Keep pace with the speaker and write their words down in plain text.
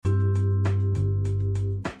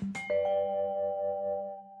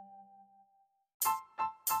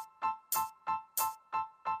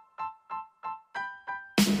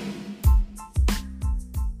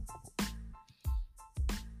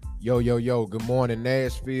Yo, yo, yo, good morning,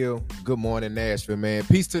 Nashville. Good morning, Nashville, man.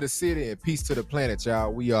 Peace to the city and peace to the planet,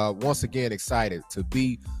 y'all. We are once again excited to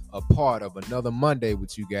be a part of another Monday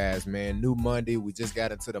with you guys, man. New Monday. We just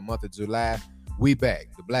got into the month of July. We back.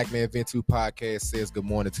 The Black Man Vent 2 podcast says good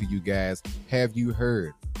morning to you guys. Have you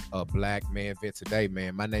heard a Black Man Vent today,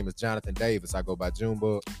 man? My name is Jonathan Davis. I go by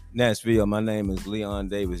Junebug. Nashville, my name is Leon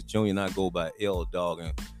Davis Jr. and I go by L Dog.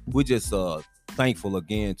 And we're just thankful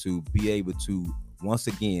again to be able to once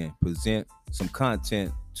again present some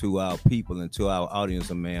content to our people and to our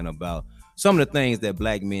audience, man, about some of the things that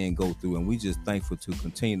Black men go through. And we just thankful to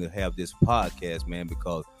continue to have this podcast, man,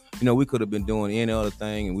 because, you know, we could have been doing any other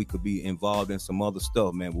thing and we could be involved in some other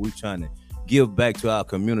stuff, man. But we're trying to give back to our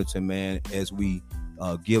community, man, as we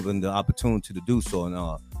given the opportunity to do so.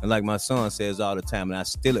 And like my son says all the time, and I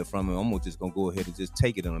steal it from him, I'm just going to go ahead and just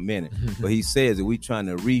take it in a minute. But he says that we're trying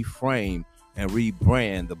to reframe and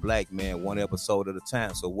rebrand the Black man one episode at a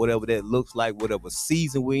time. So whatever that looks like, whatever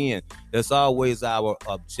season we're in, that's always our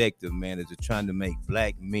objective, man, is to trying to make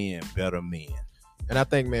Black men better men. And I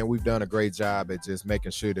think, man, we've done a great job at just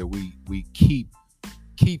making sure that we keep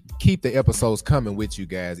the episodes coming with you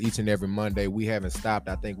guys each and every Monday. We haven't stopped.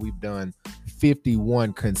 I think we've done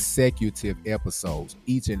 51 consecutive episodes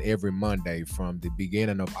each and every Monday from the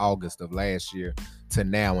beginning of August of last year to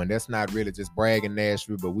now. And that's not really just bragging,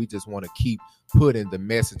 Nashville, but we just want to keep putting the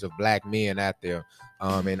message of Black men out there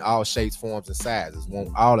in all shapes, forms, and sizes.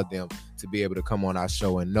 Want all of them to be able to come on our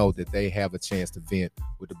show and know that they have a chance to vent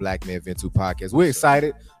with the Black Man Vent 2 podcast. We're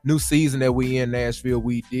excited. New season that we in, Nashville.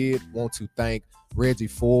 We did want to thank Reggie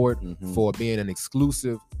Ford for being an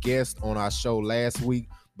exclusive guest on our show last week.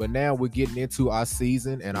 But now we're getting into our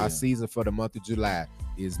season, and our season for the month of July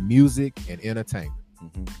is music and entertainment.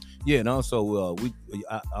 Yeah, and also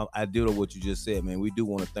I do know what you just said, man. We do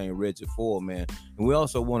want to thank Reggie Ford, man, and we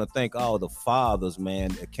also want to thank all the fathers, man,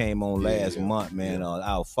 that came on last month, man.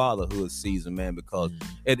 Our fatherhood season, man, because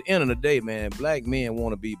at the end of the day, man, Black men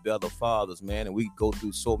want to be better fathers, man, and we go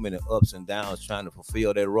through so many ups and downs trying to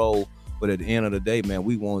fulfill that role. But at the end of the day, man,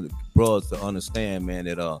 we want brothers to understand, man,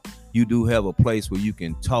 that you do have a place where you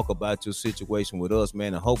can talk about your situation with us,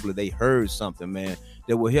 man, and hopefully they heard something, man,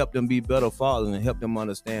 that will help them be better fathers and help them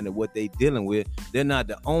understand that what they dealing with, they're not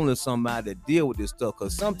the only somebody that deal with this stuff.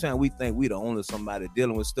 Because sometimes we think we the only somebody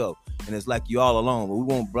dealing with stuff, and it's like you all alone. But we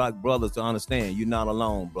want Black brothers to understand you're not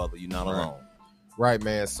alone, brother. You're not alone. Right,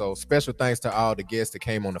 man. So special thanks to all the guests that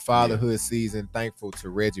came on the fatherhood season. Thankful to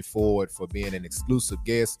Reggie Ford for being an exclusive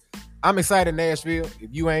guest. I'm excited, Nashville. If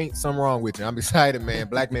you ain't, something wrong with you. I'm excited, man.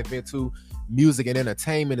 Black Man Vent 2, music and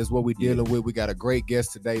entertainment is what we're dealing with. We got a great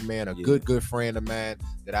guest today, man. A good friend of mine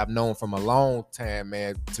that I've known from a long time,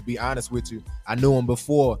 man. To be honest with you, I knew him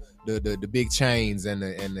before the big chains and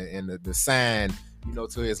the sign, you know,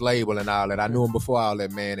 to his label and all that. I knew him before all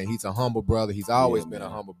that, man, and he's a humble brother. He's always been a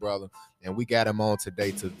humble brother, and we got him on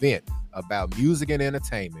today to vent about music and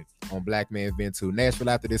entertainment on Black Man Vent 2. Nashville,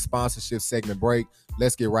 after this sponsorship segment break,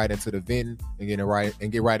 let's get right into the venting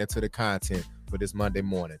and get right into the content for this Monday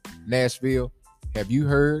morning. Nashville, have you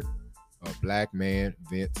heard a Black Man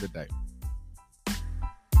Vent today?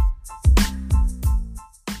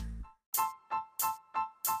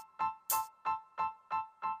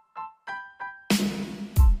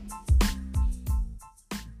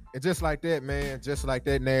 And just like that, man, just like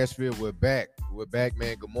that, Nashville, we're back. We're back,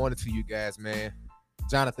 man. Good morning to you guys, man.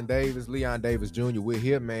 Jonathan Davis, Leon Davis Jr., we're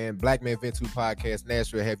here, man. Black Man Vent 2 podcast.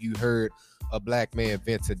 Nashville, have you heard a Black Man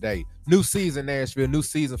Vent today? New season, Nashville. New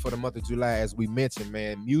season for the month of July, as we mentioned,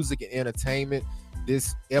 man. Music and entertainment.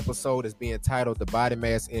 This episode is being titled The Body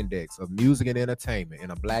Mass Index of Music and Entertainment,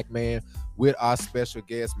 and a Black man with our special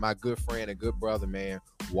guest, my good friend and good brother, man,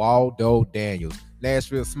 Waldo Daniels.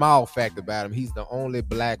 Nashville, small fact about him, he's the only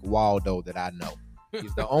Black Waldo that I know.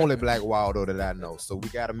 He's the only Black Waldo that I know. So we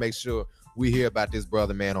got to make sure we hear about this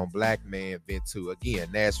brother, man, on Black Man Vent 2. Again,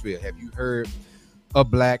 Nashville, have you heard a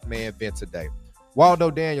Black Man Vent today?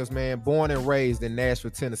 Waldo Daniels, man, born and raised in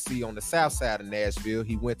Nashville, Tennessee, on the south side of Nashville.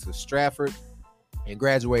 He went to Stratford and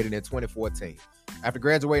graduated in 2014. After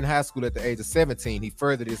graduating high school at the age of 17, he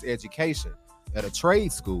furthered his education at a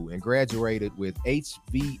trade school and graduated with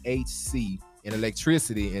HVAC in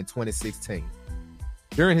electricity in 2016.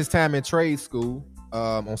 During his time in trade school,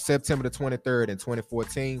 on September the 23rd in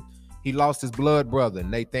 2014, he lost his blood brother,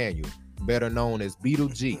 Nathaniel, better known as Beetle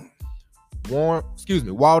G.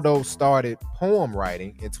 Waldo started poem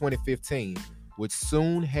writing in 2015, which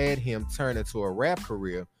soon had him turn into a rap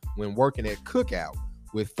career when working at Cookout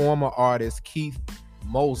with former artist Keith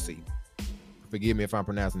Mosey, forgive me if I'm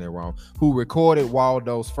pronouncing that wrong, who recorded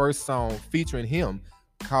Waldo's first song featuring him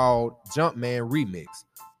called Jumpman Remix.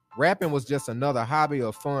 Rapping was just another hobby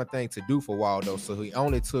or fun thing to do for Waldo, so he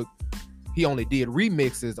only did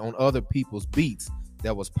remixes on other people's beats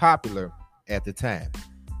that was popular at the time.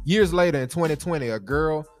 Years later in 2020, a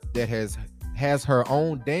girl that has her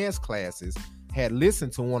own dance classes had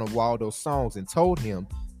listened to one of Waldo's songs and told him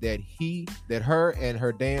that her and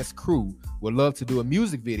her dance crew would love to do a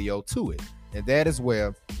music video to it. And that is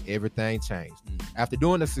where everything changed. After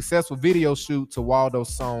doing a successful video shoot to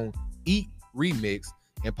Waldo's song Eat Remix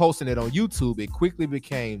and posting it on YouTube, it quickly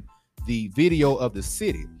became the video of the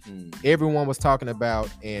city. Everyone was talking about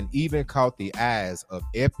and even caught the eyes of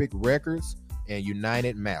Epic Records and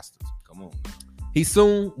United Masters. Come on. He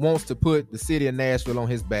soon wants to put the city of Nashville on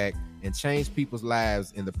his back and change people's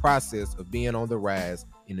lives in the process of being on the rise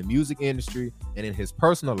in the music industry and in his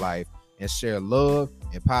personal life, and share love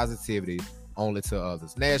and positivity only to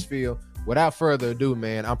others. Nashville, without further ado,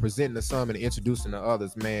 man, I'm presenting to some and introducing to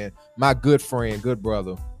others, man, my good friend, good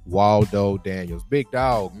brother, Waldo Daniels. Big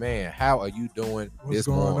dog, man, how are you doing this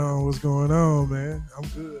morning? What's going on, man? I'm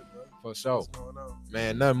good, bro. For sure. What's going on?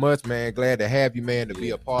 Man, nothing much, man. Glad to have you, man, to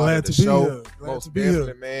be a part Glad of the to be show. here. Glad Most to be definitely,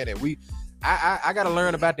 here. man. And I gotta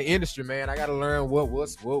learn about the industry, man. I gotta learn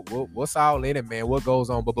what's all in it, man. What goes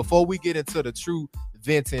on. But before we get into the true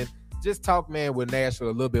venting, just talk, man, with Nashville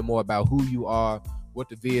a little bit more about who you are, what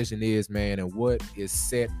the vision is, man, and what is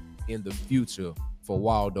set in the future for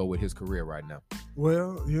Waldo with his career right now.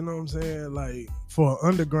 Well, you know what I'm saying? Like, for an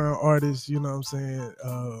underground artist, you know what I'm saying,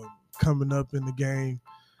 coming up in the game,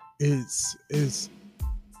 it's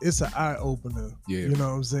an eye-opener. Yeah. You know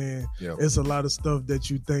what I'm saying? Yeah. It's a lot of stuff that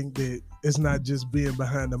you think that it's not just being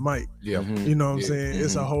behind the mic. Yeah. You know what I'm Yeah. saying?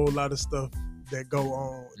 It's a whole lot of stuff that go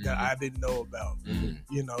on that Mhm. I didn't know about. Mhm.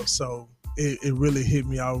 You know, so it really hit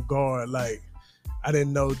me off guard. Like, I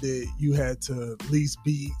didn't know that you had to lease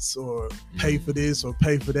beats or pay for this or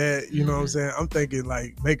pay for that. You know what I'm saying? I'm thinking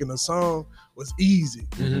like making a song was easy,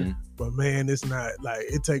 but man, it's not. Like,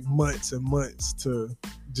 it take months and months to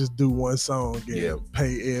just do one song and Yeah.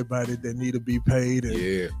 pay everybody that need to be paid, and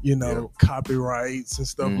Yeah. you know, copyrights and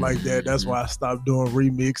stuff like that. That's why I stopped doing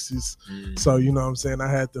remixes. So, you know what I'm saying? I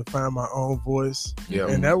had to find my own voice. Yeah.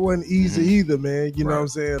 And that wasn't easy either, man. You know what I'm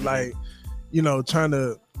saying? Like, you know, trying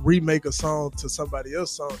to remake a song to somebody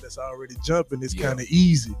else's song that's already jumping is kind of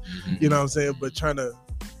easy. You know what I'm saying? But trying to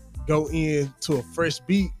go into a fresh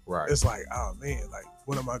beat, Right. it's like, oh man, like,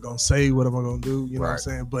 what am I gonna say? What am I gonna do? You know what I'm Right.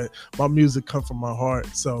 saying? But my music come from my heart,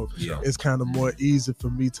 so Yeah. it's kind of more easy for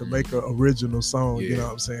me to make an original song. You Yeah. know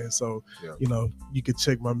what I'm saying? So, Yeah. you know, you can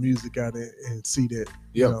check my music out and see that.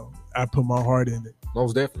 Yeah. You know, I put my heart in it.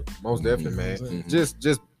 Most definitely, man. Mhm.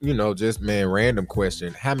 Just man, random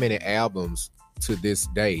question. How many albums to this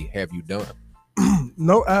day have you done?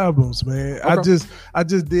 No albums, man. Okay. I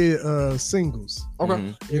just did singles.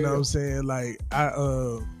 Okay. You know what I'm saying? Like,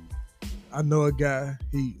 I know a guy,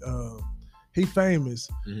 he famous,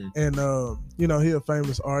 Mhm. and you know, he a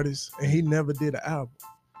famous artist, and he never did an album.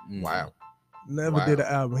 Wow. Never Wow. did an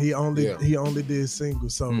album. He only Yeah. did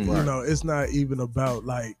singles. So Mm. you Right. know, it's not even about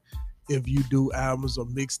like if you do albums or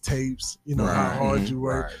mixtapes, you know, how Right. hard you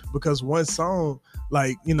work. Right. Because one song,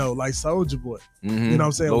 like, you know, like Soulja Boy, you know what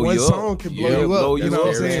I'm saying? Blow One you up. song can blow Yeah, you blow up. You you know what I'm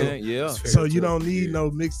up, saying? man. Yeah. That's So very you true. don't need Yeah.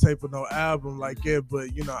 no mixtape or no album like that,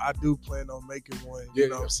 but you know, I do plan on making one, you Yeah,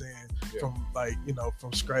 know yeah. what I'm saying, Yeah. from like, you know,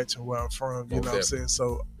 from scratch and where I'm from, you Most know what I'm saying? So,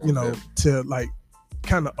 Most you know, definitely. to like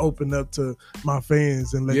kind of open up to my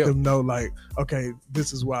fans and let Yeah. them know like, okay,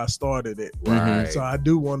 this is where I started it. Right. So I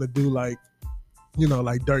do want to do like, you know,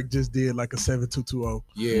 like Dirk just did like a 7220.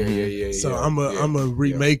 Yeah. So I'm a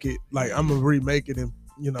remake it, like I'm gonna remake it and,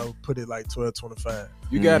 you know, put it like 1225.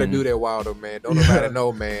 You got to Mhm. do that, Wilder, man. Don't Yeah. nobody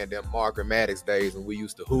know, man. Them Margaret Maddox days when we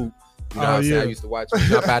used to hoop. You know Oh, what I'm saying? yeah. I used to watch you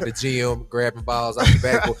jump out the gym, grabbing balls out the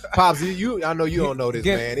backboard. Pops, you I know you don't know this,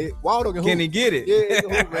 Can- man. Wilder can hoop. Can he get it? Yeah, he can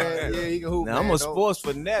hoop, man. Yeah, he can hoop, Now, man. I'm a Don't- sports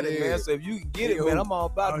fanatic, Yeah. man. So if you can get He it, can man, hoop. I'm all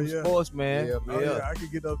about Oh, the yeah. sports, man. Yeah, Oh Yeah. yeah, I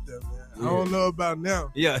could get up there, man. Yeah. I don't know about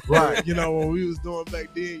now. Yeah. Right. You know, when we was doing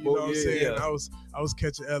back then, you Well, know what I'm yeah, saying? yeah. I was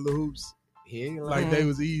catching Ella hoops He ain't like lying. they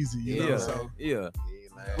was easy, you know. Yeah. So Yeah. He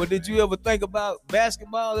ain't lying, But did man. you ever think about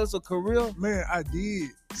basketball as a career? man, I did.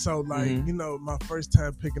 So like, Mhm. you know, my first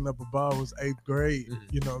time picking up a ball was 8th grade, Mhm.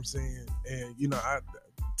 you know what I'm saying? And you know,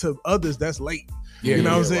 to others that's late. Yeah, you know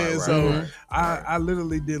yeah, what I'm saying? right, So right. I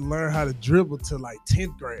literally didn't learn how to dribble till like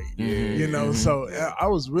 10th grade. You know, so I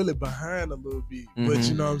was really behind a little bit. But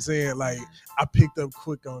you know what I'm saying? Like I picked up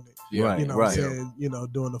quick on it. You know what I'm saying? You know,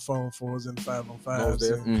 doing the 4-on-4s and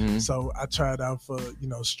 5-on-5s. So I tried out for, you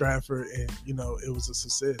know, Stratford, and you know, it was a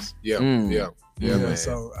success. Yeah, man.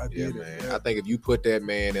 So I did it. Man. I think if you put that,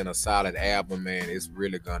 man, in a solid album, man, it's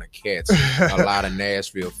really gonna catch a lot of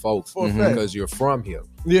Nashville folks because you're from here.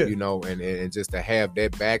 Yeah. You know, and just to have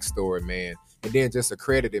that backstory, man, and then just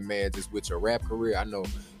accredited, man, just with your rap career, I know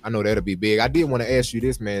that'll be big. I did want to ask you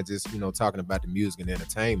this, man, just, you know, talking about the music and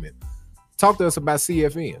entertainment. Talk to us about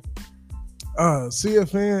CFN.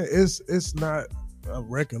 CFN it's not a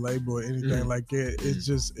record label or anything like that. It's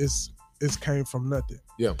just it's came from nothing.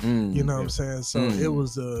 Yeah. You know what I'm saying? So it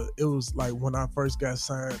was like when I first got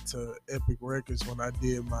signed to Epic Records, when I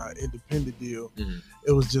did my independent deal,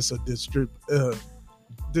 it was just a distribute.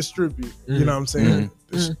 You know what I'm saying?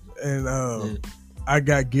 And I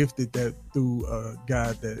got gifted that through a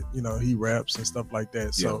guy that, you know, he raps and stuff like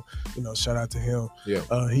that. So, you know, shout out to him.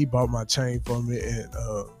 Yeah. He bought my chain for me, and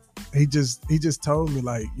he just told me,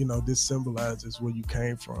 like, you know, this symbolizes where you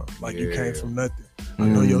came from. Like you came from nothing. I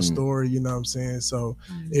know your story, you know what I'm saying? So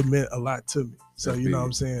it meant a lot to me. So you know what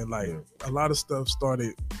I'm saying? Like a lot of stuff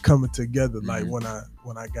started coming together like when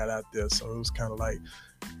I got out there. So it was kind of like,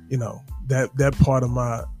 you know, that part of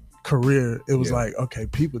my career, it was like, okay,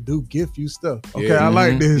 people do gift you stuff. Okay, I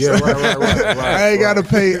like this. Yeah, right. I ain't gotta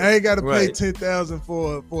pay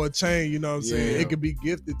 $10,000 for a chain, you know what I'm saying? It could be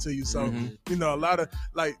gifted to you. So, you know, a lot of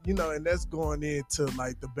like, you know, and that's going into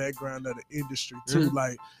like the background of the industry too.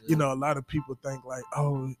 Like, you know, a lot of people think like,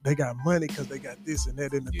 oh, they got money because they got this and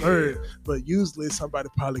that and the third. But usually somebody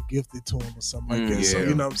probably gifted to them or something like that. So,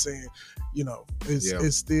 you know what I'm saying? You know,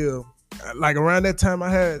 it's still like around that time I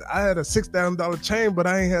had a $6,000 chain, but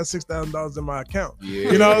I ain't had $6,000 in my account.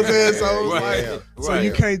 You know what I'm saying? So it was so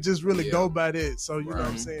you can't just really go by that. So you know what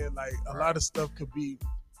I'm saying? Like a lot of stuff could be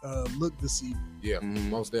look deceiving. Yeah,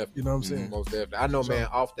 most definitely. You know what I'm saying? Most definitely. I know, man,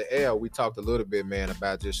 off the air, we talked a little bit, man,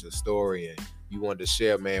 about just your story, and you wanted to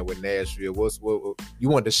share, man, with Nashville. What you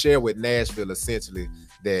wanted to share with Nashville, essentially,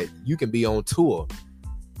 that you can be on tour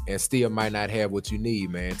and still might not have what you need,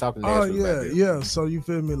 man. Talking to Nashville about that. Yeah. So you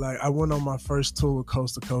feel me? Like I went on my first tour with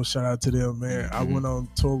Coast to Coast. Shout out to them, man. I went on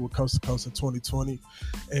tour with Coast to Coast in 2020,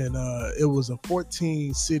 and it was a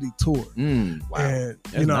 14-city tour. Wow, and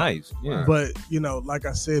that's you know, nice. Yeah. But you know, like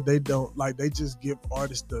I said, they don't like they just give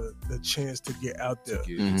artists the chance to get out there.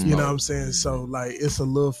 You know what I'm saying? So like it's a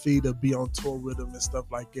little fee to be on tour with them and stuff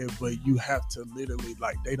like that, but you have to literally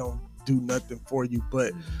like they don't do nothing for you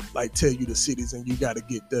but like tell you the cities, and you got to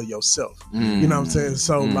get there yourself. You know what I'm saying?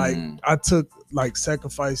 So like I took like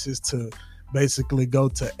sacrifices to basically go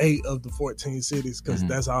to 8 of the 14 cities because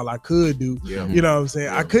that's all I could do. You know what I'm saying?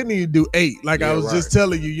 I couldn't even do 8 like I was just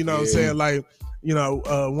telling you know what I'm saying? Like, you know,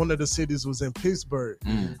 one of the cities was in Pittsburgh,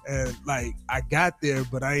 and like I got there,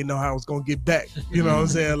 but I didn't know how I was gonna get back. You know what I'm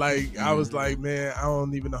saying? Like I was like, man, I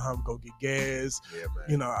don't even know how I'm gonna get gas.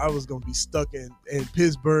 You know, I was gonna be stuck in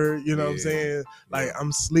Pittsburgh. You know what I'm saying? Like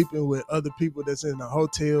I'm sleeping with other people that's in the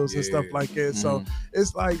hotels and stuff like that. So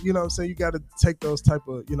it's like, you know what I'm saying? You got to take those type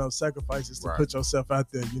of, you know, sacrifices to put yourself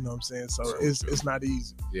out there. You know what I'm saying? So it's not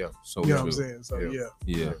easy. Yeah. So you know what I'm saying? So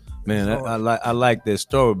yeah. Man, I like that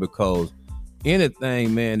story because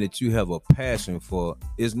anything, man, that you have a passion for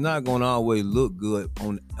is not going to always look good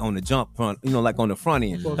on the jump front, you know, like on the front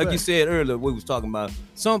end. Like you said earlier, we was talking about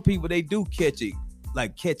some people, they do catch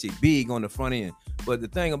it big on the front end. But the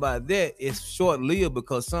thing about that is short-lived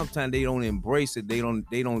because sometimes they don't embrace it. They don't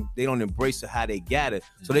embrace it how they got it.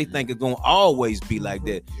 So they think it's gonna always be like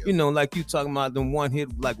that. You know, like you talking about them one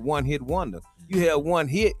hit wonder. You have one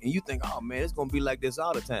hit and you think, oh man, it's gonna be like this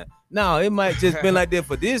all the time. No, it might just be like that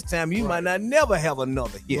for this time. You might not never have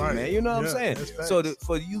another hit, man. You know what I'm saying? So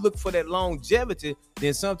for you look for that longevity,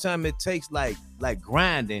 then sometimes it takes like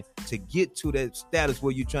grinding to get to that status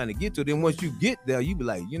where you're trying to get to. Then once you get there, you be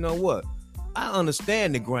like, you know what? I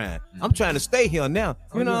understand the grind. I'm trying to stay here now.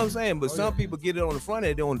 You know what I'm saying? But some people get it on the front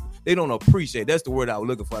end. They don't appreciate. That's the word I was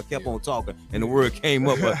looking for. I kept on talking and the word came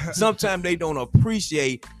up. But sometimes they don't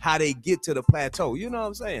appreciate how they get to the plateau. You know what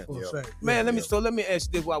I'm saying? Man, let me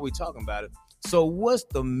ask you this while we're talking about it. So what's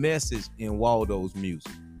the message in Waldo's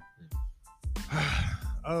music?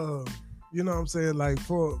 You know what I'm saying? Like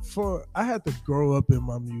for I had to grow up in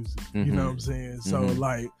my music. You know what I'm saying? So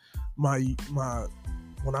like my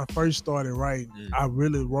when I first started writing, I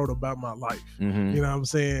really wrote about my life. Mhm. You know what I'm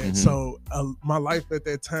saying? Mhm. So my life at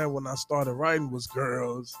that time when I started writing was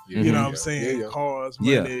girls. Yeah. You know Yeah. what I'm saying? Yeah. Cars,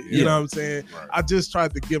 Yeah. money. Yeah. You know what I'm saying? Right. I just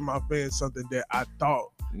tried to give my fans something that I thought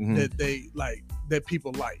Mhm. that they like, that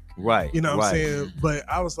people like. Right. You know what I'm right. saying? But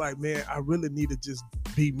I was like, man, I really need to just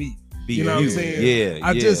be me. Be You know what I'm you. saying? Yeah.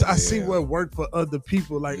 I yeah. see yeah. what worked for other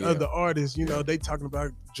people, like Yeah. other artists. You know, Yeah. they talking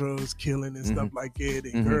about drugs, killing, and stuff like that,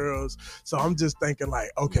 and Mhm. girls. So I'm just thinking, like,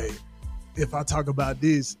 okay, if I talk about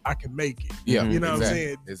this, I can make it. Yeah. You know what I'm exactly.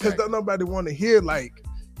 saying? Because Exactly. don't nobody want to hear, like,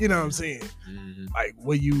 you know what I'm saying, Mhm. like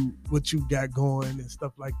what you got going and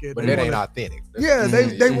stuff like that. But They that ain't wanna- authentic. Yeah, they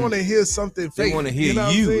Mhm. want to hear something fake. They want to hear know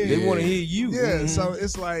what I'm you. saying? They want to hear you. Yeah, Mhm. so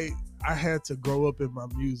it's like I had to grow up in my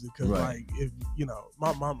music because, Right. like, if you know,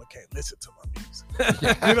 my mama can't listen to my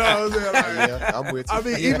music. You know what I'm saying? Like, Yeah, I'm with you. I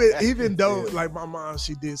mean, Yeah. even though Yeah. like my mom,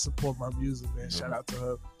 she did support my music, man. Shout out to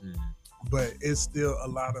her. Mhm. But it's still a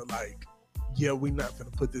lot of like, yeah, we not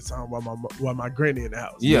gonna put this on while my granny in the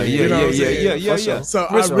house. Yeah, You know what I'm saying? yeah. For sure. So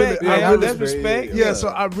Respect, I yeah, really, that's respect. yeah. So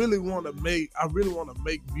I really want to make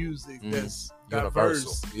music Mhm. that's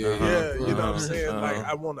Universal. diverse. Yeah, Yeah, you know what I'm Uh-huh. saying? Uh-huh. Like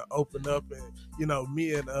I want to open up and, you know,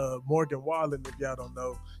 me and Morgan Wallen, if y'all don't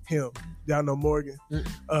know him, y'all know Morgan.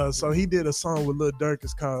 So he did a song with Lil Durk.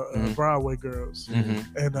 It's called Mhm. Broadway Girls. Mhm.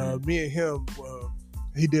 And me and him,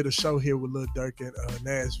 he did a show here with Lil Durk in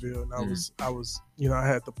Nashville, and I was, you know, I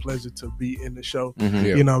had the pleasure to be in the show. Mhm.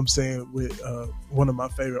 Yeah. You know what I'm saying, with one of my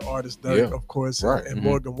favorite artists, Durk, Yeah. of course, Right. and Mhm.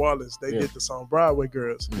 Morgan Wallace. They Yeah. did the song Broadway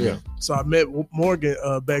Girls. Yeah. So I met Morgan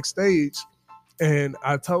backstage, and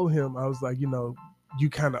I told him, I was like, you know, you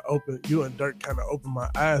and Durk kind of opened my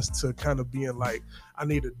eyes to kind of being like, I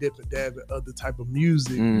need to dip and dab in other type of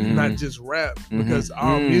music, Mhm. not just rap, Mhm. because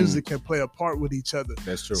all Mhm. music can play a part with each other.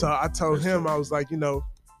 That's true. So I told That's him, true. I was like, you know,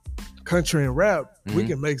 country and rap, we Mhm.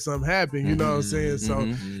 can make something happen. You know what I'm saying? So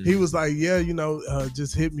Mhm. he was like, yeah, you know,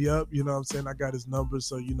 just hit me up. You know what I'm saying? I got his number.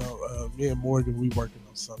 So, you know, me and Morgan, we working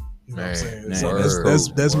on something. You know what I'm Man, saying? So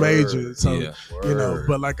word, that's word. major. So, Yeah. you know, Word.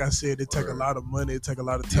 but like I said, it take a Word. lot of money, it take a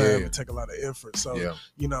lot of time, Yeah. it take a lot of effort. So, Yeah.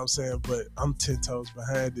 you know what I'm saying? But I'm 10 toes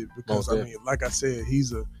behind it because, Most I mean, like I said,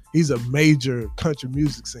 he's a major country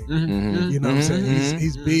music singer. Mhm. You know what I'm saying? Mhm.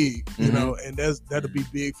 He's big, you Mhm. know, and that'll be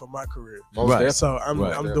big for my career. Most Right. definitely. So I'm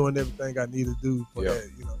Right. doing everything I need to do for Yeah. that.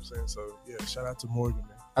 You know what I'm saying? So yeah, shout out to Morgan,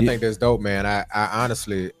 man. I think that's dope, man. I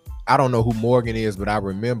honestly, I don't know who Morgan is, but I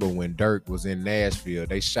remember when Durk was in Nashville,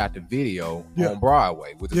 they shot the video Yeah. on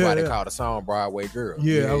Broadway, which is Yeah, why they yeah. call the song Broadway Girl.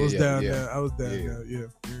 Yeah, I was down yeah. there. I was down Yeah. there. Yeah,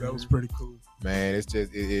 that was Mhm. pretty cool. Man, it's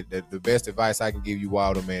just the best advice I can give you,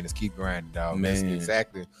 Waldo, man, is keep grinding, dog. That's Man.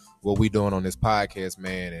 exactly what we doing on this podcast,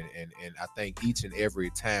 man. And I think each and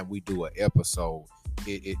every time we do an episode,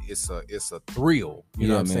 it's a thrill. You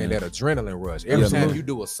know Yeah, what I'm saying? man. That adrenaline rush. Every Yeah, time man. you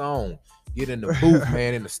do a song, get in the booth,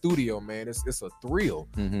 man, in the studio, man, it's a thrill.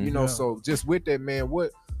 Mhm. You know, Yeah. so just with that, man,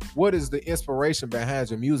 what is the inspiration behind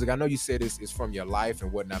your music? I know you said it's from your life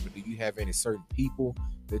and whatnot, but do you have any certain people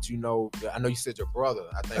that you know? I know you said your brother.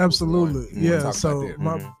 I think Absolutely, was one. You wanna yeah. talk So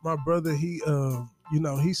about that? Mhm. my brother, he you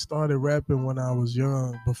know, he started rapping when I was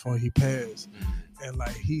young before he passed, and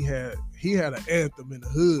like he had an anthem in the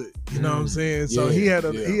hood. You know what I'm saying? So he had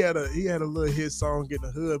a little hit song in the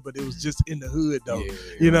hood, but it was just in the hood though. Yeah,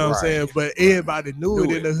 You know what right. I'm saying? But everybody knew it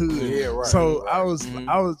Knew in the hood. Yeah, right. So right. I was,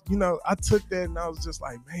 Mhm. you know, I took that and I was just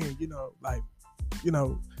like, man, you know,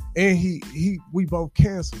 and we both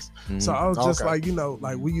cancers. Mhm. So I was just Okay. like, you know,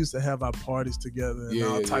 like we used to have our parties together and Yeah,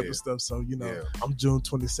 all yeah, type yeah. of stuff. So, you know, Yeah. I'm June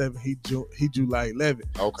 27th, he July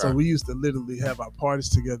 11th. Okay. So we used to literally have our parties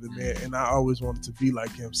together, man. And I always wanted to be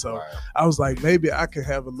like him. So Right. I was like, maybe I could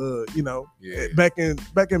have a little, you know, Yeah. back in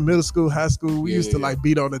middle school, high school, we Yeah, used to yeah. like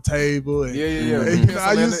beat on the table and Yeah, yeah, Mhm. yeah. and, you know,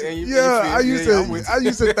 I used, And you I used feel- I'm with to, you. I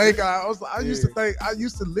used to think, I used to Yeah. think, I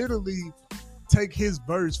used to literally take his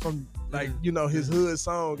verse from like, you know, his hood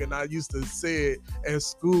song, and I used to say it at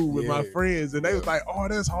school with my Yeah. friends, and they was Yeah. like, "Oh,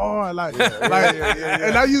 that's hard!" Like, Yeah, like, yeah.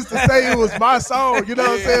 and I used to say it was my song, you know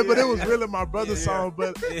what I'm Yeah, saying? But yeah, it was yeah. really my brother's Yeah, yeah. song.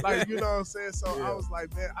 But like, you know what I'm saying? So Yeah. I was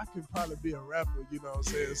like, man, I could probably be a rapper, you know what I'm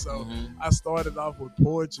saying? So Mhm. I started off with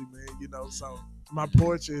poetry, man. You know, so my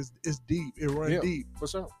poetry is deep. It runs Yeah. deep. For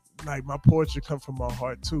sure. Like my poetry come from my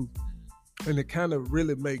heart too. And it kind of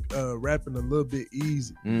really make rapping a little bit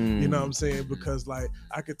easy. You know what I'm saying? Because like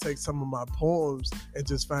I could take some of my poems and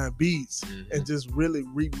just find beats and just really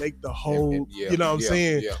remake the whole, yeah, you know what I'm yeah,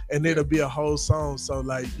 saying? yeah, And yeah. it'll be a whole song. So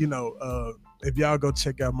like, you know, if y'all go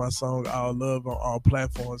check out my song "All Love" on all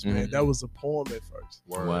platforms, man, Mhm. that was a poem at first.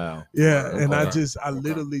 Word. Wow. Yeah, Word. and Okay. I Okay.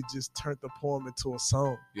 literally just turned the poem into a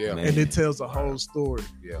song, Yeah. Man. and it tells a Wow. whole story.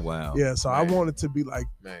 Yeah. Wow. Yeah, so I Man. wanted to be like,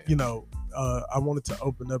 Man. you know, I wanted to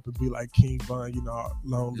open up and be like King Von, you know,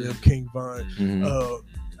 long live Mhm. King Von. Mhm.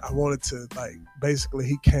 I wanted to like basically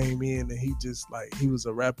he came in and he just like he was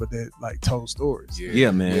a rapper that like told stories. Yeah,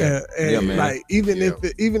 man. And Yeah, man. like even Yeah.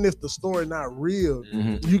 even if the story not real,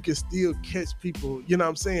 Mhm. you can still catch people. You know what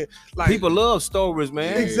I'm saying? Like People love stories,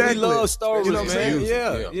 man. Exactly. We love stories, You know what I'm man. saying?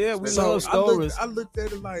 Yeah, Yeah. we so love stories. I looked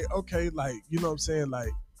at it like okay, like you know what I'm saying, like.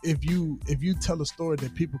 If you tell a story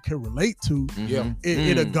that people can relate to, Yeah.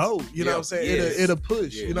 it'll go. You know Yeah. what I'm saying? Yes. It'll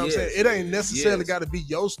push. You know what I'm saying? Yes. It ain't necessarily Yes. got to be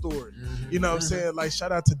your story. Mhm. You know what I'm saying? Like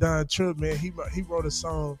shout out to Don Tripp, man. He wrote a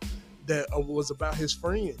song that was about his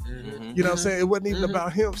friend. Mhm. You know what I'm saying? It wasn't even Mhm.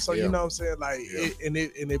 about him. So Yeah. you know what I'm saying? Like Yeah.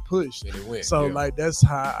 it pushed. And it went. So yeah. like that's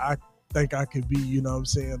how I think I could be. You know what I'm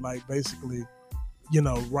saying? Like basically, you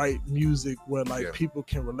know, write music where like Yeah. people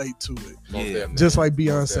can relate to it. Most Yeah. definitely. Just like Most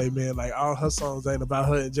Beyonce, definitely. man. Like all her songs ain't about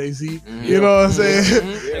her and Jay-Z. Mhm. You know what I'm Mhm. saying?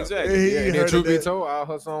 Mhm. Yeah. Exactly. He Yeah, and then heard truth be that. told, all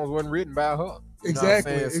her songs wasn't written by her. You know what I'm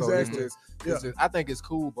Exactly, saying? So exactly. it's Yeah. just, I think it's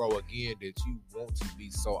cool, bro, again, that you want to be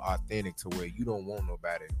so authentic to where you don't want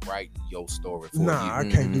nobody writing your story for Nah, I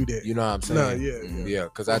you. can't do that. You know what I'm saying? Nah, yeah, yeah. Yeah,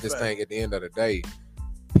 because I For just fact. think at the end of the day,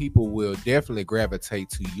 people will definitely gravitate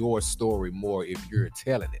to your story more if you're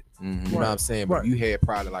telling it. Mhm. You know what I'm saying? But right. if you had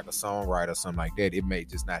probably like a songwriter or something like that, it may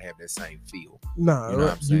just not have that same feel. Nah, You know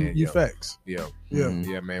what I'm saying? you Yeah. facts. Yeah. Yeah. Mhm.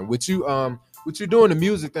 Yeah, man. With you doing the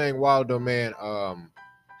music thing, Waldo, man,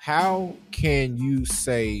 how can you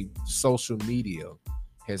say social media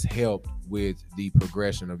has helped with the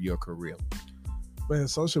progression of your career? Man,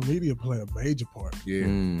 social media play a major part. Yeah.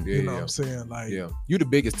 Mm. Yeah, You know yeah. what I'm saying? Like Yeah. You the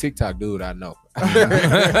biggest TikTok dude I know. For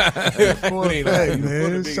a fact,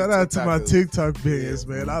 man. Shout out to my TikTok biggins,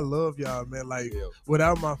 Yeah. man. I love y'all, man. Like Yeah.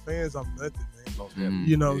 without my fans, I'm nothing, man. Most definitely.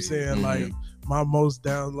 You know what I'm Yeah, saying? Mhm. Like my most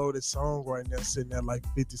downloaded song right now sitting at like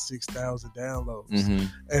 56,000 downloads. Mhm.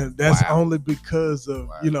 And that's Wow. only because of,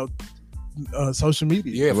 Wow. you know, social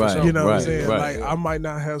media. Yeah, for Right. sure. You know what I'm Right, saying? right. Like Yeah. I might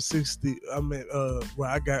not have 60. I mean, well,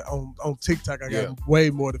 I got on TikTok, I got Yeah. way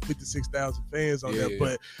more than 56,000 fans on Yeah, there. yeah.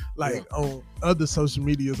 But like on other social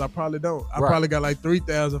medias, I probably don't. I Right. probably got like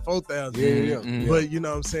 3,000, 4,000. Yeah, yeah, Mhm. yeah. But you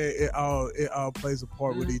know what I'm saying? It all plays a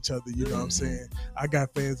part with Mhm. each other. You know what I'm Mhm. saying? I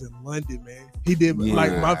got fans in London, man. He did Yeah.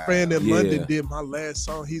 like my fan in Yeah. London did my last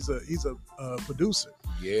song. He's a producer.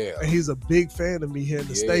 Yeah. And he's a big fan of me here in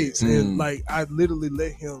the Yeah. States. Mm. And like I literally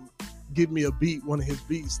let him give me a beat, one of his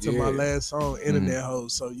beats to my Yeah. last song, Internet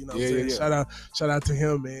Hoes. So you know what I'm Yeah, saying? yeah. Shout out to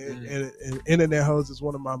him, man. Mhm. And Internet Hoes is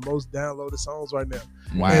one of my most downloaded songs right now.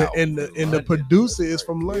 Wow. And the London. producer is That's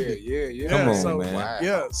from right. London. Yeah, yeah. Come on, so, man. Wow.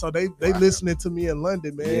 Yeah, so they Wow. listening to me in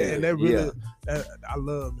London, man, Yeah, and that really yeah. I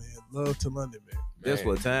love, man, love to London, man. That's Man.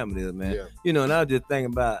 what time it is, man. Yeah. You know, and I was just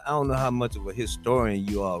thinking about, I don't know how much of a historian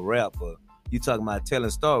you are, rapper. You talking about telling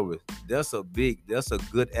stories. That's a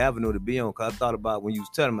good avenue to be on. Cause I thought about when you was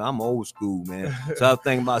telling me, I'm old school, man. So I was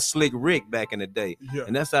thinking about Slick Rick back in the day. Yeah,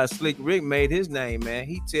 And that's how Slick Rick made his name, man.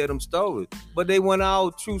 He tell them stories. But they weren't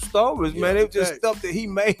all true stories, man. Yeah. It was just Facts. stuff that he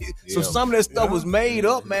made. So Yeah. some of that stuff Yeah. was made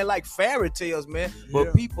up, man, like fairy tales, man. But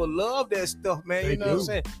Yeah. people love that stuff, man. They You know what I'm do.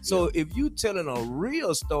 saying? So if you telling a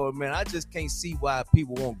real story, man, I just can't see why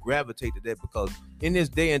people won't gravitate to that, because in this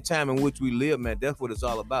day and time in which we live, man, that's what it's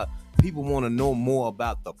all about. People want to know more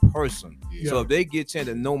about the person. Yeah. So if they get a chance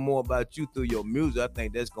to know more about you through your music, I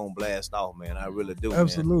think that's gonna blast off, man. I really do, man.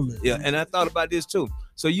 absolutely. Yeah, and I thought about this too.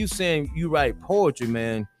 So you saying you write poetry,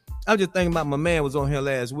 man. I was just thinking about my man was on here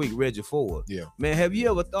last week, Reggie Ford. Yeah. Man, have you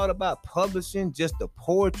ever thought about publishing just the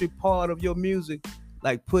poetry part of your music?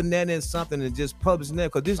 Like putting that in something and just publishing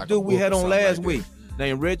that? Because this Like a dude we book had or on something last like week that.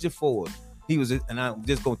 named Reggie Ford. He was, and I'm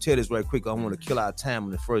just gonna tell this right quick. I want to kill our time in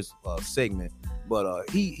the first segment, but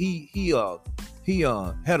he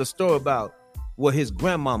had a story about what his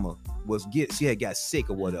grandmama she had got sick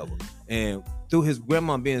or whatever, and through his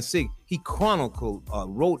grandma being sick, he chronicled,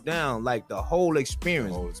 wrote down like the whole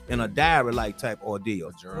experience in a diary like type ordeal.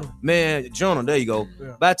 A journal. Man, journal, there you go.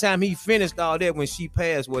 Yeah. By the time he finished all that, when she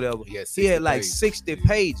passed, whatever, He had he had 60 like pages. 60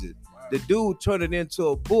 pages. The dude turned it into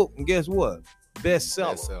a book, and guess what?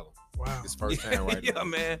 Bestseller. Bestseller. Wow, His first time right Yeah, now.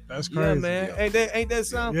 man. that's Yeah, crazy. man. Yeah. Ain't that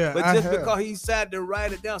something? Yeah, but I just have. because he decided to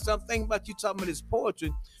write it down. So I'm thinking about you talking about his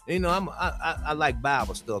poetry. You know, I like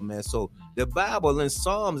Bible stuff, man. So the Bible and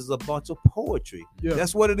Psalms is a bunch of poetry. Yeah.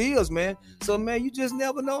 That's what it is, man. So man, you just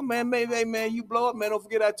never know, man. Maybe man, you blow up, man. Don't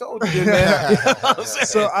forget I told you, man. You know what I'm saying?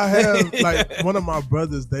 So I have like one of my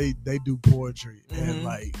brothers. They do poetry, and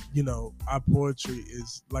like you know, our poetry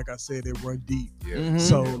is like I said, it run deep. Yeah.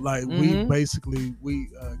 So like we basically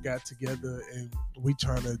got together and we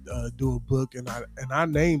trying to do a book, and I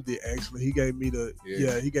named it actually. He gave me the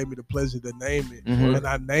he gave me the pleasure to name it, and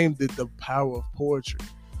I named it The Power of Poetry.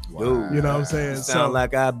 Wow. You know what I'm saying? Sound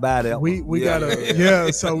like I buy that. We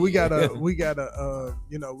gotta so we gotta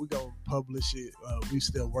you know, we gonna publish it. We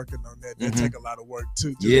still working on that. That take a lot of work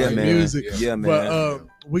too. Man. Music. Yeah, man. But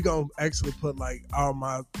we gonna actually put like all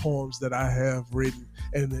my poems that I have written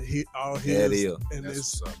and all his and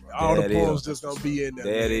it's all the poems just gonna be in there.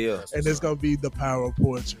 That is. And it's gonna be The Power of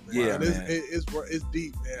Poetry, man. Yeah, and man. It's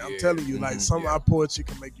deep, man. I'm telling you, like some of our poetry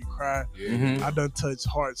can make you cry. I done touched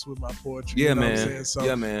hearts with my poetry. Yeah, you know man. What I'm saying? So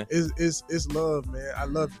yeah, man. It's love, man. I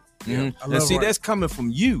love it. Yeah. I And love see, art. that's coming from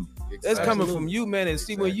you. That's coming Absolutely. from you, man. And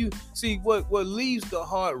see, when you see what leaves the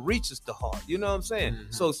heart reaches the heart. You know what I'm saying?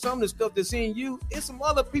 So some of the stuff that's in you, it's some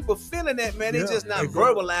other people feeling that, man. They just not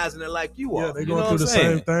verbalizing it like you are. Yeah, they you going know through the what I'm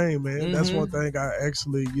saying? same thing, man. That's one thing I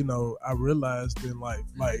actually, you know, I realized in life.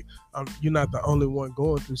 Like, you're not the only one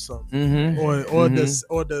going through something, or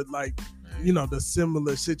the like, you know, the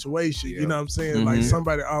similar situation. You know what I'm saying? Like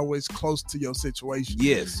somebody always close to your situation.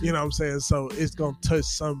 Yes. You know what I'm saying? So it's gonna touch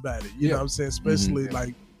somebody. You know what I'm saying? Especially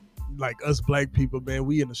like us black people, man.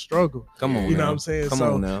 We in the struggle. Come on, you know what I'm saying? Come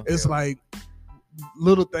so on now. it's like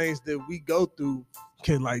little things that we go through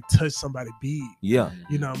can like touch somebody big. Yeah.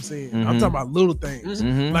 You know what I'm saying? I'm talking about little things.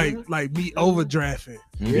 Like me overdrafting.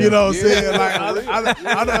 Yeah. You know what I'm saying? Like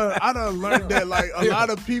I done learned that like a lot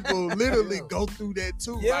of people literally go through that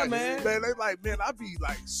too. Yeah, like, man. They like, man, I be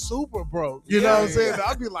like super broke. You know what I'm saying?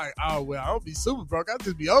 I be like, oh well, I don't be super broke. I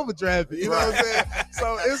just be overdrafting. You know what I'm saying?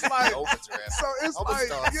 So it's like,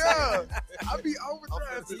 I be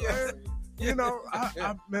overdrafting, man. You know,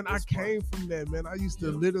 I came from that, man. I used to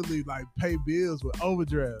literally like pay bills with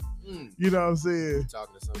overdraft. You know what I'm saying?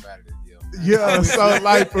 Talking to somebody Yeah, so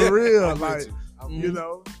like for real, I'm like with you. you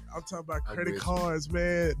know, I'm talking about credit with you. cards,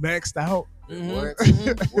 man, maxed out.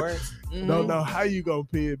 What? Don't know how you gonna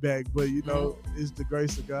pay it back, but you know, it's the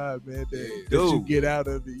grace of God, man, that you get out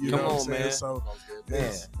of it. You Come know what on, I'm saying? man. So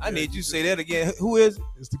Man, I need you to say that again. Who is it?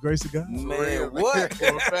 it's the grace of God. Man, what?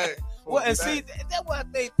 For a fact. Well, and see, that's why I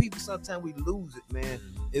think people sometimes we lose it, man.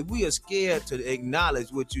 If we are scared to acknowledge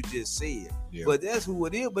what you just said. Yeah. But that's who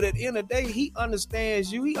it is. But at the end of the day, he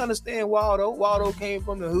understands you. He understands Waldo. Waldo came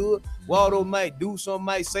from the hood. Waldo might do something,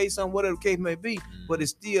 might say something, whatever the case may be. But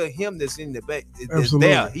it's still him that's in the back. That's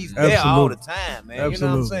there. He's there all the time, man. You know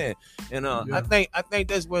what I'm saying? And I think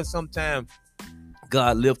that's where sometimes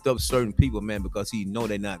God lift up certain people, man, because he know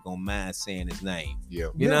they're not gonna mind saying his name. Yeah.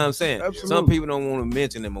 You know what I'm saying? Absolutely. Some people don't want to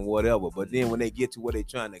mention him or whatever, but then when they get to where they're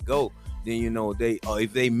trying to go, then you know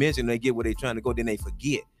if they mention they get where they're trying to go, then they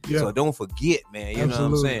forget. Yeah. So don't forget, man. You know what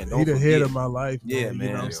I'm saying? Don't He the forget. head of my life, man. Yeah, You man.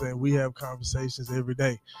 know what I'm saying? We have conversations every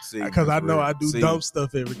day. See, Because I know I do See. dumb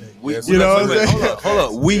stuff every day. you know what I'm saying? saying?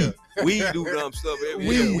 Hold up. We do dumb stuff every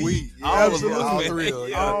day. We. All of us, Absolutely. man. All three of us.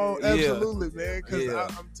 Yeah. Oh, Yeah. absolutely, man. Because Yeah.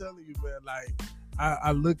 I'm telling you, man, like,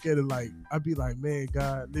 I look at it like, I be like, man,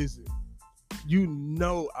 God, listen, you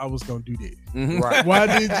know I was gonna do that. Mhm. Right. Why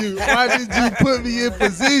did you put me in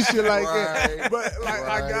position like Right. that? But like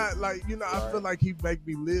I Right. got like, you know, I Right. feel like he make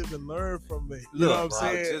me live and learn from it. You Look, know what I'm bro,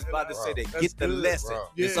 saying? just about to say that. That's Get the good, lesson. bro.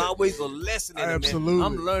 It's Yeah. always a lesson in it, man. Absolutely.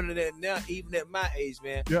 I'm learning that now, even at my age,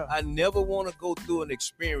 man. Yeah. I never want to go through an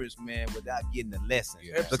experience, man, without getting a lesson.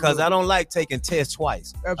 Yeah. Because I don't like taking tests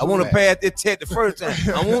twice. I Absolutely. want to pass the test the first time.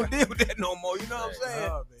 I won't deal with that no more. You know what I'm saying?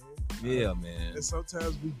 Nah, man. Yeah, man. And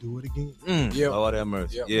sometimes we do it again. Yeah. Lord have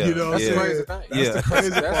mercy. Yeah. Yeah. You know what That's I'm the saying? crazy thing. Yeah. That's the crazy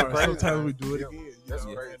That's the part. crazy Sometimes thing. we do it Yeah. again. You That's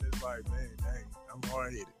know, crazy. and it's like, man, dang, I'm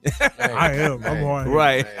hard headed. Hey, I am. I'm hey, hard headed.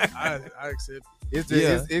 Right. I accept. It's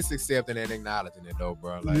Yeah. it's accepting and acknowledging it though,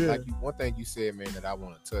 bro. Like, Yeah. like one thing you said, man, that I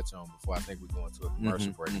want to touch on before I think we go into a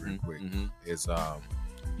commercial break real quick is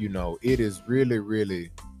you know, it is really,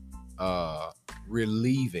 really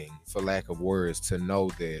relieving, for lack of words, to know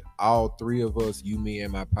that all three of us, you, me,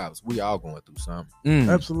 and my pops, we all going through something.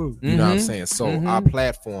 Absolutely. You know what I'm saying? So our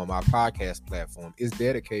platform, our podcast platform, is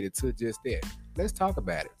dedicated to just that. Let's talk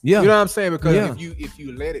about it. Yeah. You know what I'm saying? Because Yeah. if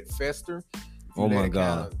you let it fester, if you Oh let my it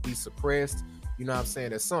God. kinda be suppressed, you know what I'm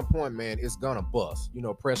saying, at some point, man, it's gonna bust. You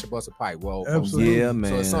know, pressure bust a pipe. Well, Absolutely. Yeah, so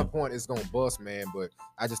man. at some point it's gonna bust, man. But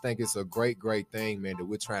I just think it's a great thing, man, that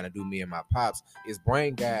we're trying to do, me and my pops, is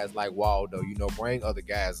bring guys like Waldo, you know, bring other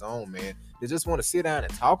guys on, man. They just want to sit down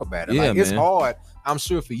and talk about it. Yeah, Like, it's man. hard, I'm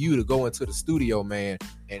sure, for you to go into the studio, man,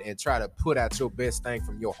 and try to put out your best thing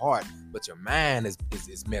from your heart, but your mind is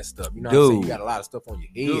messed up. You know what I'm saying? You Dude. got a lot of stuff on your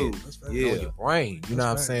head, That's facts. on Yeah. your brain. You know what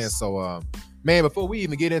I'm That's saying? facts. So, man, before we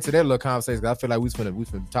even get into that little conversation, 'cause I feel like we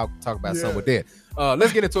finna talk about something with Yeah. that.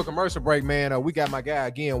 Let's get into a commercial break, man. We got my guy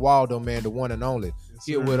again, Waldo, man, the one and only, Yes,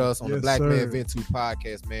 here sir. with us on the Yes, Black sir. Man Vent 2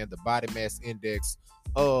 podcast, man, the body mass index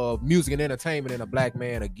of music and entertainment in a black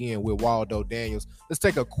man, again, with Waldo Daniels. Let's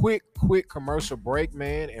take a quick commercial break,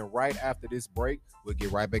 man, and right after this break, we'll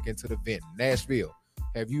get right back into the vent. Nashville,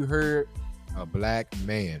 have you heard a black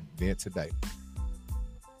man vent today?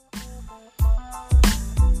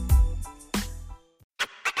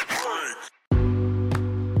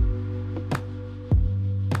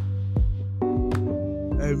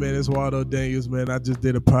 Hey man, it's Waldo Daniels, man. I just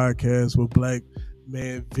did a podcast with Black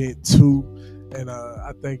Man Vent 2, and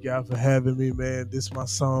I thank y'all for having me, man. This is my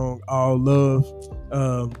song, All Love.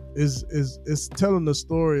 It's telling the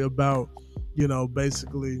story about, you know,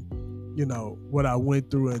 basically, you know, what I went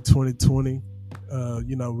through in 2020,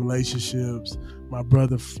 you know, relationships, my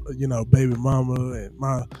brother, you know, baby mama, and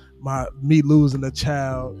me losing a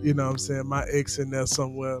child, you know what I'm saying, my ex in there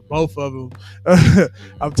somewhere, both of them.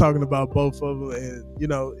 I'm talking about both of them, and you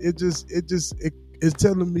know, it's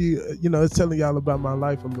telling me, you know, it's telling y'all about my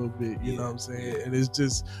life a little bit, you know what I'm saying, and it's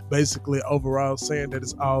just basically overall saying that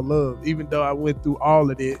it's all love. Even though I went through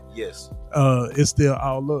all of it, Yes. it's still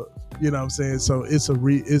all love. You know what I'm saying? So it's a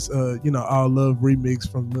you know, All Love remix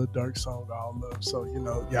from Lil Durk's song All Love. So, you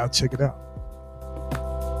know, y'all check it out.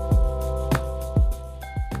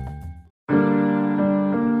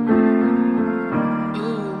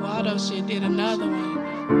 Ooh, Waldo shit did another one.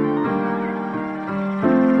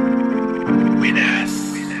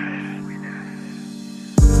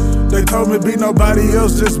 They told me be nobody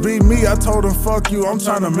else, just be me. I told them fuck you, I'm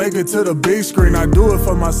trying to make it to the big screen. I do it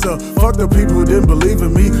for myself. Fuck the people who didn't believe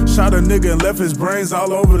in me. Shot a nigga and left his brains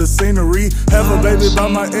all over the scenery. Have a baby by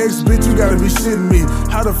my ex, bitch, you gotta be shitting me.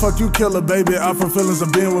 How the fuck you kill a baby out for feelings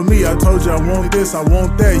of being with me? I told you I want this, I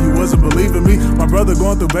want that. You wasn't believing me. My brother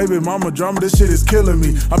going through baby mama drama, this shit is killing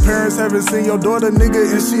me. My parents haven't seen your daughter, nigga,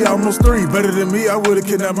 and she almost 3. Better than me, I would've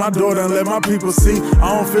kidnapped my daughter and let my people see.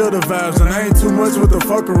 I don't feel the vibes, and I ain't too much with the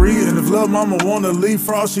fuckery. And if lil' mama wanna leave,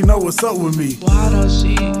 for all she know what's up with me. Waldo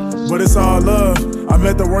shit. But it's all love. I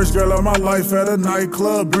met the worst girl of my life at a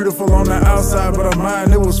nightclub. Beautiful on the outside, but her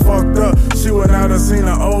mind, it was fucked up. She went out and seen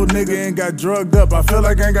an old nigga and got drugged up. I feel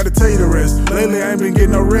like I ain't gotta tell you the rest. Lately I ain't been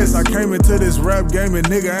getting no rest. I came into this rap game and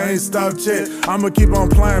nigga, I ain't stopped yet. I'ma keep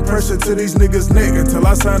on applying pressure to these niggas' neck until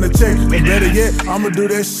I sign a check. And better yet, I'ma do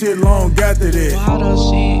that shit long after that. Waldo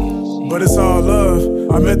shit. But it's all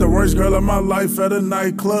love. I met the worst girl of my life at a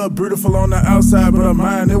nightclub. Beautiful on the outside, but her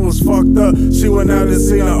mind, it was fucked up. She went out and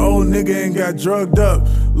seen an old nigga and got drugged up.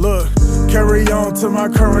 Look, carry on to my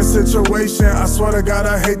current situation. I swear to God,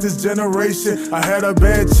 I hate this generation. I had a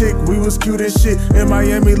bad chick, we was cute and shit. In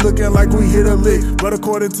Miami looking like we hit a lick. But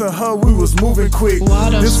according to her, we was moving quick.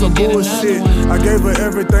 This some bullshit. I gave her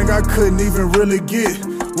everything I couldn't even really get.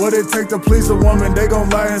 What it take to please a woman, they gon'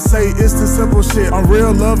 lie and say it's the simple shit. I'm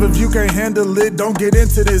real love, if you can't handle it, don't get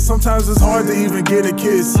into this. Sometimes it's hard to even get a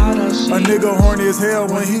kiss. A nigga horny as hell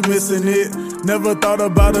when he missing it. Never thought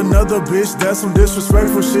about another bitch, that's some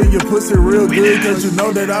disrespectful shit. Your pussy real good, cause you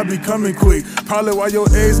know that I be coming quick. Probably why your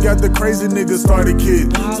ex got the crazy nigga started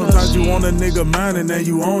kid. Sometimes you want a nigga mind and then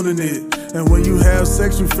you owning it. And when you have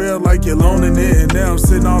sex, you feel like you're loaning it. And now I'm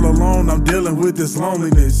sitting all alone, I'm dealing with this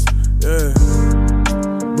loneliness. Yeah.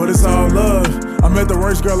 But it's all love. I met the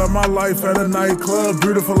worst girl of my life at a nightclub.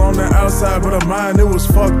 Beautiful on the outside, but her mind, it was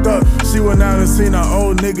fucked up. She went out and seen an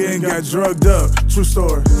old nigga and got drugged up. True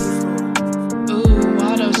story. Ooh,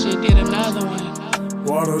 Waldo shit did another one.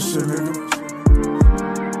 Waldo shit, nigga.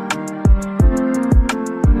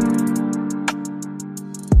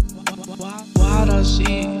 Waldo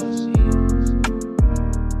shit.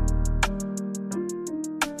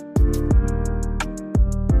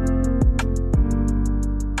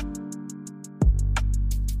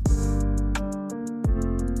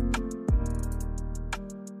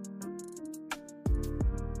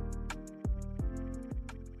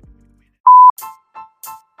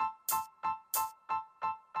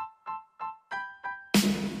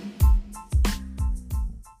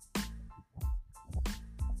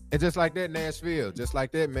 And just like that, Nashville, just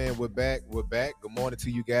like that, man, we're back. Good morning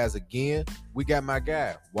to you guys again. We got my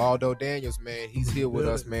guy, Waldo Daniels, man. He's here with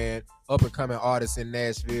us, man. Up and coming artist in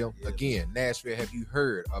Nashville. Again, Nashville, have you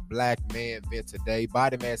heard a black man vent today?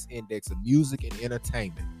 Body mass index of music and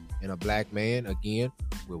entertainment. And a black man, again,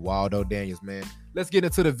 with Waldo Daniels, man. Let's get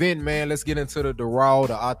into the vent, man. Let's get into the raw,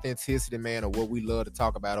 the authenticity, man, of what we love to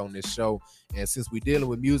talk about on this show. And since we're dealing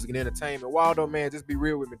with music and entertainment, Waldo, man, just be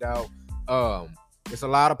real with me, dog. It's a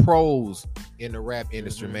lot of pros in the rap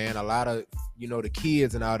industry, man. A lot of, the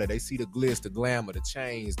kids and all that, they see the glitz, the glamour, the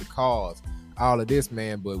chains, the cars, all of this,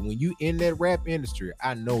 man. But when you in that rap industry,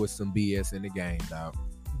 I know it's some BS in the game, dog.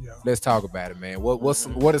 Yeah. Let's talk about it, man. What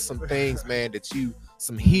are some things, man,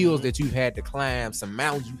 some hills that you had to climb, some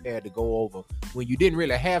mountains you had to go over when you didn't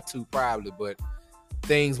really have to, probably, but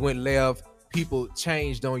things went left, people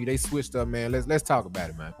changed on you, they switched up, man. Let's talk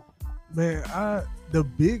about it, man. Man, the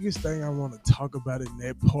biggest thing I want to talk about in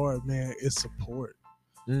that part, man, is support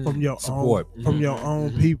from your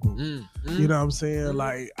own people. You know what I'm saying?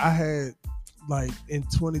 Like I had, like in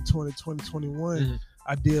 2020, 2021,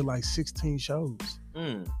 I did like 16 shows.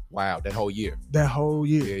 Wow, that whole year.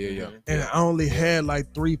 Yeah. And I only had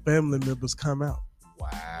like 3 family members come out.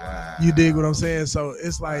 Wow. You dig what I'm saying? So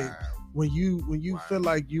it's like when you feel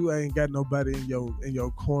like you ain't got nobody in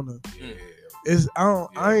your corner.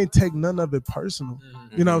 I ain't take none of it personal.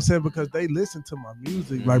 You know what I'm saying? Because they listen to my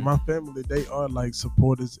music. Like my family, they are like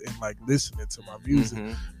supporters and like listening to my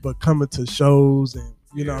music. But coming to shows and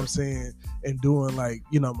you know what I'm saying, and doing like,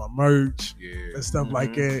 my merch and stuff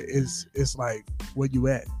like that, it's like where you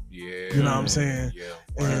at. You know what I'm saying?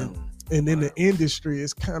 And in the industry,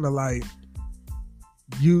 it's kind of like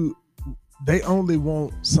they only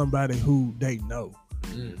want somebody who they know.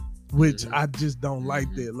 Which I just don't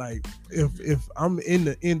like that. Like if I'm in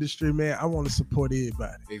the industry, man, I want to support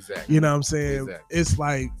everybody. Exactly. You know what I'm saying? Exactly. It's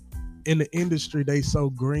like in the industry they so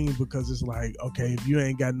green because it's like, okay, if you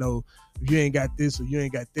ain't got this or you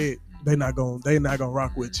ain't got that, they not gonna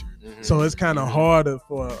rock with you. So it's kind of harder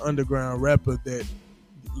for an underground rapper that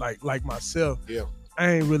like myself. Yeah.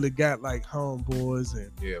 I ain't really got like homeboys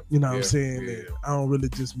and you know what I'm saying? And I don't really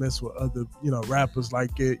just mess with other, rappers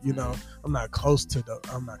like it. I'm not close to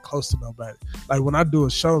nobody. Like when I do a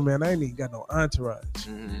show, man, I ain't even got no entourage.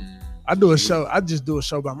 I just do a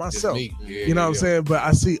show by myself. You know what I'm saying? But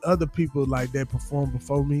I see other people like that perform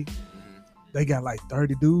before me. They got like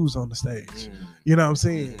 30 dudes on the stage. You know what I'm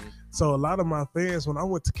saying? So a lot of my fans, when I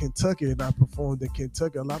went to Kentucky and I performed in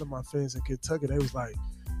Kentucky, a lot of my fans in Kentucky, they was like,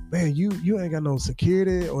 man, you ain't got no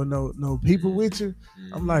security or no people with you.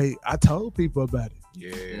 I'm like, I told people about it.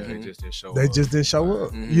 They just didn't show up. They just didn't show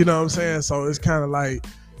up. You know what I'm saying? So it's kind of like,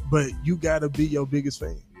 but you got to be your biggest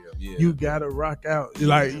fan. You got to rock out.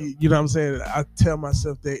 Like, you know what I'm saying? I tell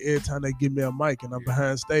myself that every time they give me a mic and I'm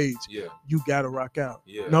behind stage, you got to rock out.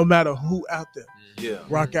 No matter who out there,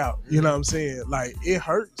 rock out. You know what I'm saying? Like, it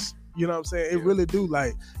hurts. You know what I'm saying? It really do.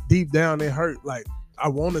 Like, deep down, it hurt. Like, I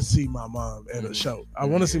want to see my mom at a show. I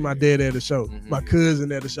want to see my dad at a show, my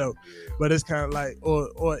cousin at a show. But it's kind of like,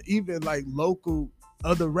 or even like local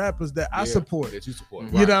other rappers that I support. That you support.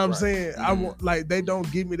 You know what I'm saying? I want, like, they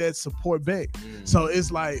don't give me that support back. So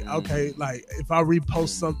it's like, okay, like if I repost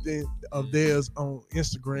something of theirs on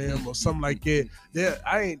Instagram or something like that,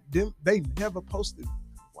 they never posted.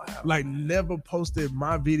 Like never posted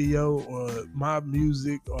my video or my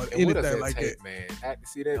music or anything like that. Man, I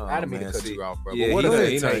didn't mean to cut you off, bro. Yeah, but what does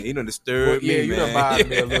it take? He done disturbed me, you done bothered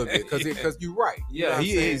me a little bit because you're right.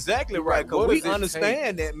 He exactly right. Because we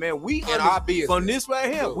understand that, man. We understand from this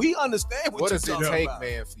right here. We understand what does it take,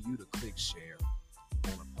 man, for you to click share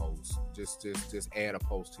on a post. Just add a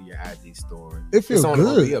post to your IG story. It feels good. It's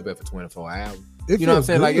only gonna be up there for 24 hours. You know what I'm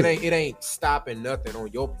saying? Good. Like it ain't stopping nothing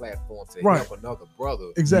on your platform to help another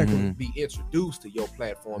brother be introduced to your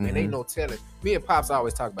platform. And ain't no telling. Me and Pops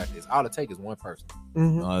always talk about this. All it take is one person.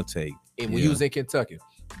 All it take. And when you was in Kentucky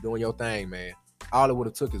doing your thing, man, all it would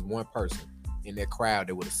have took is one person in that crowd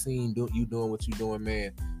that would have seen you doing what you doing,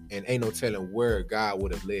 man. And ain't no telling where God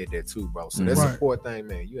would have led that to, bro. So that support thing,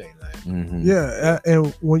 man, you ain't lying. Yeah,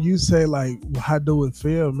 and when you say like, how do it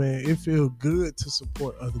feel, man? It feels good to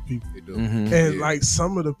support other people. It do. And like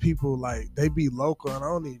some of the people, like they be local, and I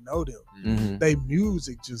don't even know them. They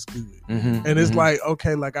music just good, and it's like,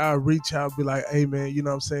 okay, like I reach out, be like, hey man, you know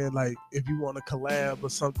what I'm saying? Like if you want to collab or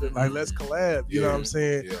something, like let's collab. You know what I'm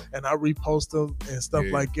saying? And I repost them and stuff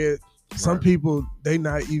like that. Some people, they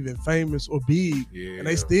not even famous or big, and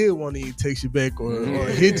they still want to even text you back or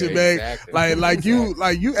hit you back. Exactly. Like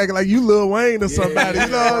you act like you Lil Wayne or somebody. You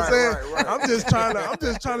know what I'm saying? Right. I'm just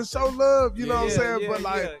trying to show love. You know what I'm saying? But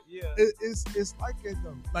like, yeah. it's like it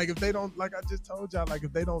though. Like if they don't, like I just told y'all, like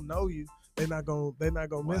if they don't know you, they're not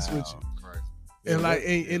gonna mess with you. Christ. And like,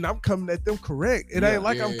 and I'm coming at them correct. It ain't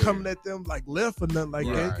like I'm coming at them like left or nothing like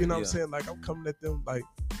that. You know what I'm saying? Like I'm coming at them like,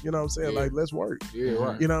 you know what I'm saying? Like let's work. Yeah,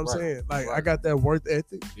 right. You know what I'm saying? Like I got that work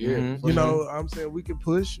ethic. Yeah. You know what I'm saying? We can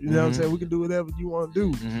push. You know what I'm saying? We can do whatever you want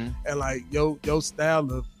to do. And like your style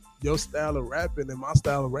of rapping and my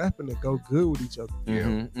style of rapping that go good with each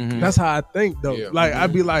other. That's how I think though. Yeah. Like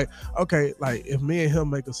I'd be like, okay, like if me and him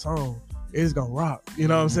make a song, it's gonna rock. You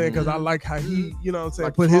know what I'm saying? Because I like how he, you know what I'm saying,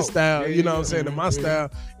 Like put his flow. style, Yeah, you know what yeah, I'm saying, to my style,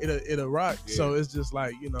 it'll rock. Yeah. So it's just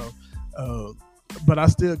like, you know, but I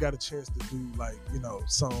still got a chance to do like, you know,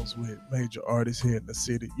 songs with major artists here in the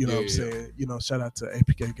city. You know what I'm saying? You know, shout out to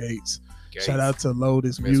APK Gates. Shout out to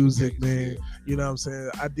Lotus Music, man. You know what I'm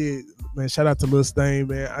saying? I did, man. Shout out to Lil Stain,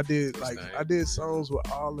 man. I did songs with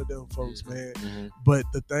all of them folks, man. But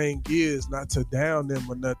the thing is, not to down them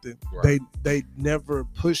or nothing. Right. They never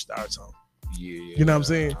pushed our song. Yeah. You know what I'm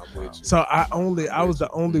saying? I'm with you. So I was the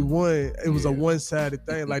only one. It was a one-sided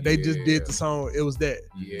thing. Like they just did the song. It was that.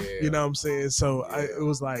 Yeah. You know what I'm saying? So it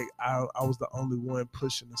was like I was the only one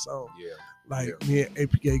pushing the song. Yeah. Like me and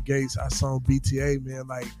APK Gates, I sung BTA, man.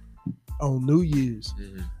 Like on New Year's,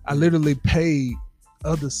 I literally paid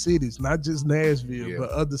other cities, not just Nashville, but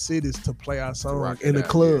other cities to play our song in the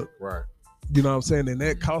club. Yeah. Right. You know what I'm saying? And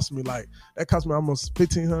that cost me almost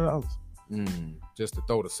 $1,500. Just to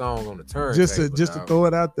throw the song on the turn. Just to throw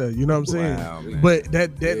it out there. You know what I'm saying? Wow, man. But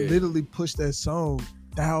that literally pushed that song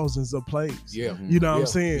thousands of plays. Yeah. You know what I'm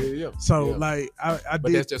saying? Yeah. So like I But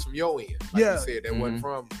did. that's just from your end. Like you said, that wasn't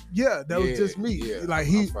from. Yeah, that was just me. Yeah. Like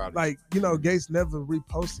I'm he, proud of like, you know, Gates never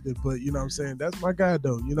reposted it, but you know what I'm saying? That's my guy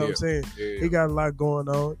though. You know what I'm saying? Yeah. He got a lot going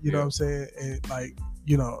on. You know what I'm saying? And like,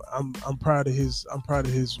 you know, I'm proud of his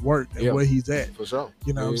work and where he's at. For sure.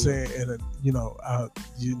 You know what I'm saying? And you know,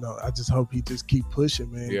 I just hope he just keep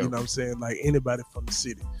pushing, man. You know what I'm saying? Like anybody from the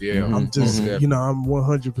city. Yeah. I'm just, you know, I'm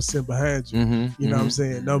 100% behind you. You know what I'm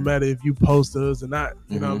saying? No matter if you post us or not,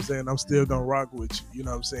 you know what I'm saying? I'm still gonna rock with you. You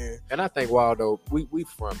know what I'm saying? And I think, Waldo, we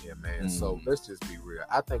from here, man. So let's just be real.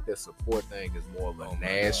 I think that support thing is more of a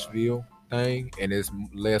Nashville thing, and it's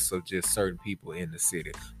less of just certain people in the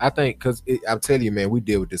city. I think, because I'm telling you, man, we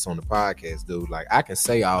deal with this on the podcast, dude. Like, I can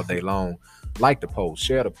say all day long, like the post,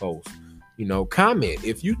 share the post, you know, comment.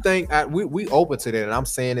 If you think we open to that, and I'm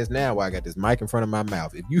saying this now while I got this mic in front of my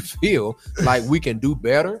mouth. If you feel like we can do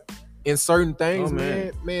better in certain things,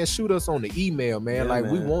 man, shoot us on the email, man.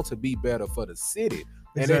 We want to be better for the city.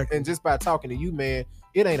 Exactly. And just by talking to you, man,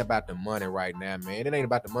 it ain't about the money right now, man. It ain't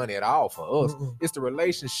about the money at all for us. It's the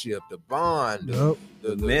relationship, the bond, the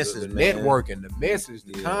message, the networking, the message,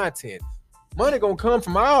 the content. Money gonna come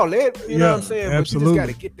from all that, you know what I'm saying? Absolutely. But you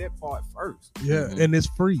just gotta get that part first. Yeah, and it's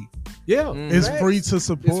free. Yeah, It's free to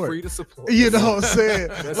support. It's free to support. You know what I'm saying?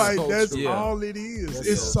 That's so that's true. all it is. That's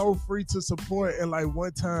It's so so free to support. And like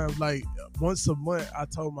one time, like once a month, I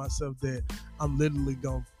told myself that I'm literally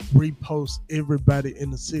gonna repost everybody in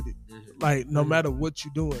the city. Like no matter what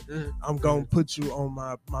you're doing, I'm gonna put you on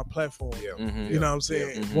my platform. You know what I'm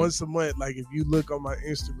saying? Once a month, like if you look on my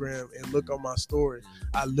Instagram and look on my story,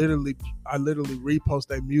 I literally repost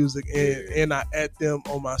that music and I add them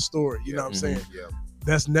on my story. You know what I'm saying?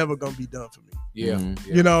 That's never gonna be done for me.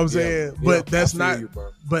 You know what I'm saying? But that's not.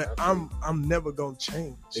 But I'm never gonna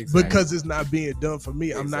change because it's not being done for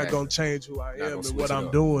me. I'm not gonna change who I am and what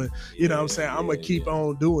I'm doing. You know what I'm saying? I'm gonna keep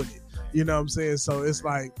on doing it. You know what I'm saying? So it's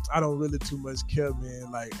like I don't really too much care,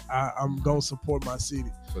 man. Like I'm gonna support my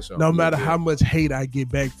city, no matter how much hate I get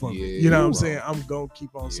back from it. You know what I'm saying? I'm gonna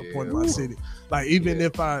keep on supporting my city. Like even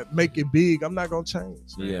if I make it big, I'm not gonna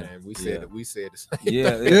change. We said the same.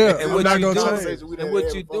 And what I'm not you gonna doing, change. and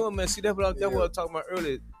what you doing, man? See, that's what I was talking about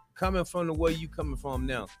earlier. Coming from the way you coming from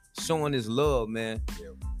now, showing this love, man.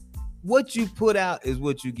 What you put out is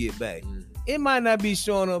what you get back. It might not be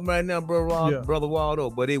showing up right now, Brother Waldo,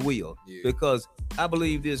 but it will. Because I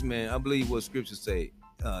believe this, man. I believe what scriptures say.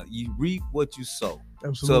 You reap what you sow.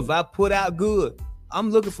 Absolutely. So if I put out good, I'm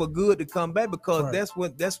looking for good to come back because that's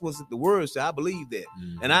what the word said. I believe that.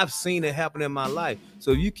 And I've seen it happen in my life.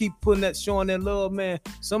 So if you keep showing that love, man,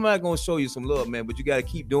 somebody gonna show you some love, man. But you gotta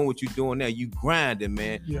keep doing what you're doing now. You grinding,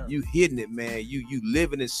 man. You hitting it, man. You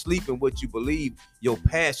living and sleeping what you believe your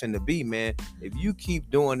passion to be, man. If you keep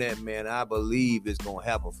doing that, man, I believe it's gonna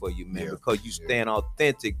happen for you, man, because you stand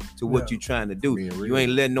authentic to what you're trying to do. You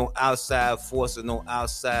ain't letting no outside forces, no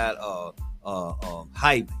outside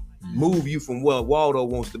hype move you from where Waldo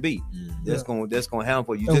wants to be. That's gonna happen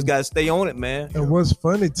for you. You just gotta stay on it, man. And what's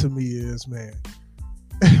funny to me is, man,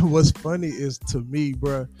 what's funny is to me,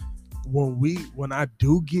 bro, when I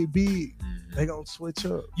do get big, they gonna switch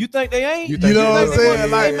up. You think they ain't? You know what I'm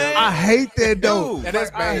saying? Like, man. I hate that though. Dude,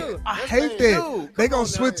 that's bad. I hate that. They gonna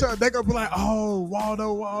switch up. They gonna be like, oh,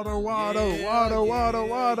 Waldo. Like, you know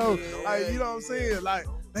what I'm saying? Like,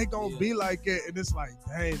 they gonna be like that, and it's like,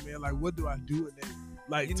 dang, man, like, what do I do in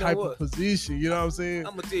that type of position? You know what I'm saying?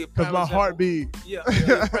 I'm gonna tell you, because my heart beat. Yeah,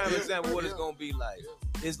 prime example what it's gonna be like.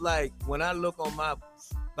 It's like when I look on my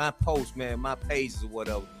post, man, my pages or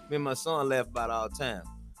whatever. Me and my son laugh about all the time.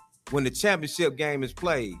 When the championship game is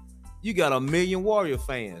played, you got 1 million Warrior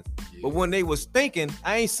fans. Yeah. But when they was thinking,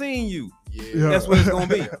 I ain't seen you. Yeah. That's what it's gonna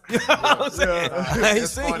be. You know what I'm saying? I ain't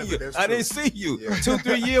seen you. I didn't see you.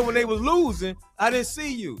 2-3 years when they was losing, I didn't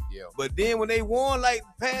see you. Yeah. But then when they won, like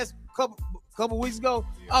past couple weeks ago,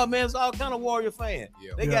 oh man, it's all kind of Warrior fan.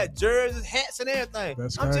 They got jerseys, hats, and everything.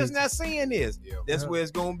 I'm just not seeing this. That's where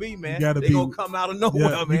it's gonna be, man. They gonna come out of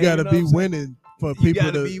nowhere, man. You gotta be winning. For people you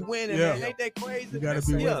gotta be winning, man. Ain't that crazy? You gotta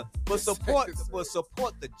be winning. But support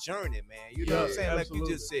the journey, man. You know what I'm saying? Absolutely. Like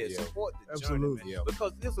you just said, support the journey, man.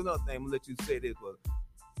 Because this is another thing. I'm gonna let you say this, but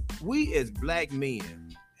we as black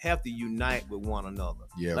men have to unite with one another.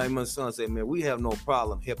 Like my son said, man, we have no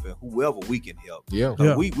problem helping whoever we can help.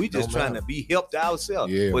 We just trying to be helped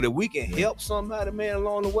ourselves. But if we can help somebody, man,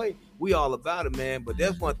 along the way, we all about it, man. But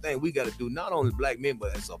that's one thing we got to do, not only black men,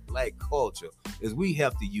 but as a black culture, is we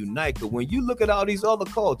have to unite. Because when you look at all these other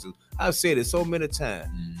cultures, I've said it so many times,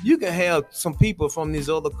 you can have some people from these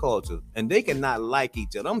other cultures, and they cannot like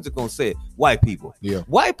each other. I'm just going to say it, white people.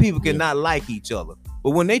 White people cannot like each other.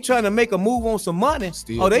 But when they trying to make a move on some money,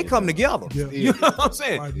 they come together. You know what I'm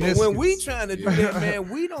saying? But when we trying to do that, man,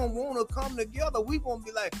 we don't want to come together. We want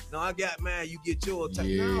to be like, no, I got mine, you get yours.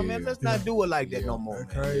 No, man, let's not do it like that no more,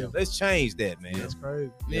 man. Let's change that, man. That's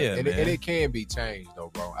crazy. And it can be changed, though,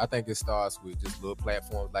 bro. I think it starts with just little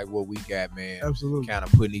platforms like what we got, man. Absolutely. Kind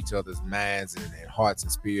of putting each other's minds and hearts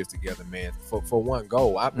and spirits together, man, for one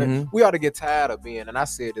goal. We ought to get tired of being, and I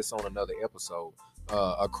said this on another episode,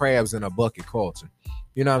 a crabs in a bucket culture.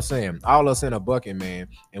 You know what I'm saying? All us in a bucket, man,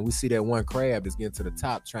 and we see that one crab is getting to the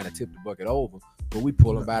top trying to tip the bucket over, but we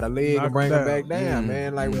pull him by the leg and bring him back down,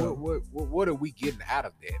 man. Like, what are we getting out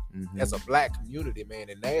of that as a black community, man,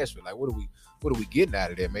 in Nashville? Like, what are we getting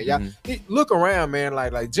out of that, man? Y'all look around, man.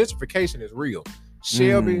 Like gentrification is real.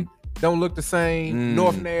 Shelby don't look the same.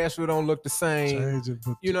 North Nashville don't look the same.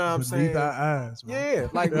 You know what I'm saying? Our eyes, man. Yeah,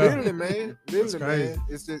 like literally, man. Literally, man.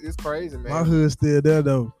 It's crazy, man. My hood's still there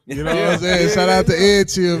though. You know what I'm saying? Shout out to Ed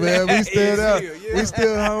Chill, man. We still there.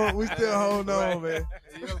 We still hold on, man.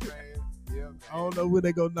 I don't know when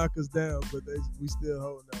they gonna knock us down, but we still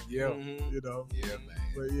hold on. You know. Yeah,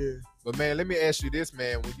 man. But man, let me ask you this,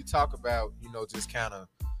 man. When you talk about, you know, just kind of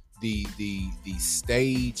the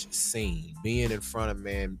stage scene, being in front of,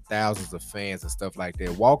 man, thousands of fans and stuff like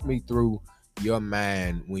that, walk me through your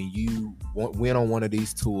mind when you went on one of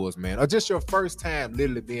these tours, man, or just your first time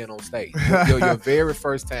literally being on stage. your very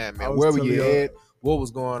first time, man. Where were you at? What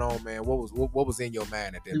was going on, man? What was in your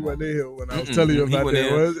mind at that moment? Wasn't here when I was telling you about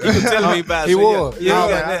that. He was telling me about it. He was. Go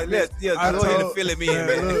ahead and fill him in,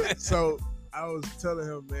 man. Look, so I was telling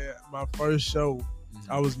him, man, my first show,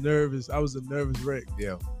 I was nervous. I was a nervous wreck.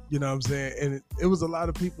 Yeah. You know what I'm saying? And it was a lot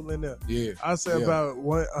of people in there. Yeah. I say about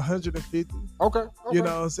 150. Okay. You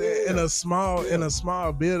know what I'm saying? In a small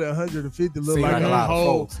building, 150 look seem like a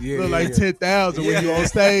whole, look like 10,000 when you on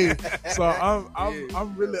stage. So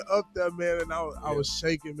I'm really up there, man. And I was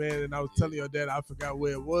shaking, man. And I was telling your dad I forgot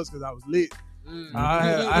where it was because I was lit.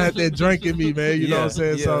 I had that drink in me, man. You know what I'm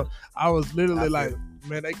saying? So I was literally like,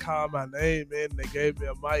 man, they called my name, man, and they gave me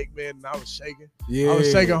a mic, man, and I was shaking. I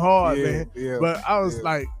was shaking hard, man. But I was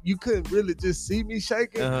like, you couldn't really just see me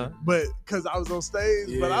shaking, but because I was on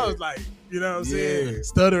stage. But I was like, you know what I'm saying?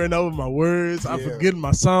 Stuttering over my words. I'm forgetting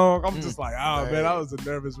my song. I'm just like, man, I was a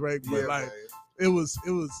nervous wreck. But like, it was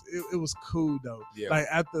cool though. Like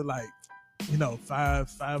after like, you know, five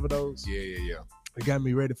of those. It got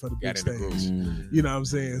me ready for the big stage. You know what I'm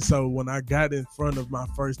saying? So when I got in front of my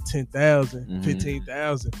first 10,000,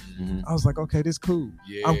 15,000, I was like, okay, this cool.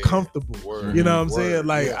 I'm comfortable. You know what I'm saying?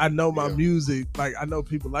 Like, I know my music. Like, I know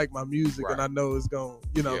people like my music, and I know it's going to,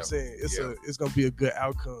 you know what I'm saying? It's going to be a good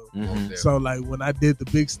outcome. So, like, when I did the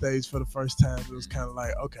big stage for the first time, it was kind of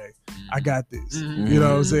like, okay, I got this. You know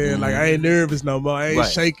what I'm saying? Like, I ain't nervous no more. I ain't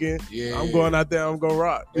shaking. I'm going out there. I'm going to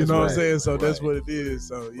rock. You know what I'm saying? So that's what it is.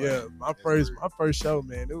 So, my first show,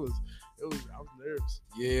 man, it I was nervous.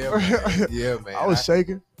 Yeah, man. Yeah, man. I was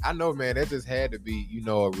shaking. I know, man. That just had to be,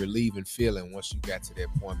 a relieving feeling once you got to that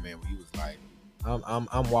point, man, where you was like,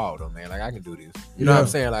 I'm Waldo, man. Like, I can do this. You know what I'm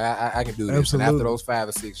saying? Like, I can do this. Absolutely. And after those 5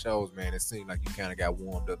 or 6 shows, man, it seemed like you kind of got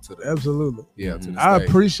warmed up to the Absolutely. Yeah, to the I stage.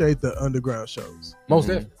 appreciate the underground shows. Most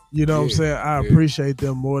definitely. You know what I'm Yeah, saying? I yeah. appreciate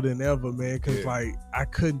them more than ever, man, because Yeah. like I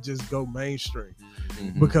couldn't just go mainstream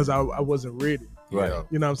Mhm. because I wasn't ready. Right. Yeah.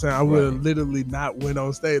 You know what I'm saying? I would have literally not went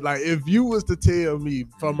on stage. Like if you was to tell me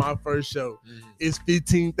for my first show, it's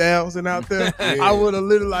 15,000 out there, Yeah. I would have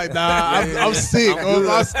literally like, nah, I'm sick, I'm or good.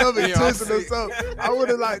 my stomach Yeah, I'm twisting or sick. something. I would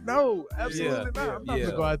have like, no, absolutely Yeah, not. I'm not yeah,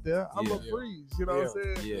 gonna go out there. I'm yeah. a freeze. You know what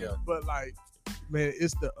I'm saying? Yeah. But like, man,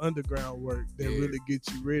 it's the underground work that Yeah. really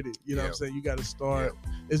gets you ready. You know what I'm Yeah. saying? You got to start.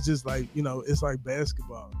 It's just like, it's like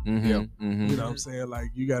basketball. Mhm, Yeah. mhm. You know what I'm saying?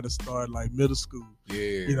 Like you got to start like middle school. Yeah.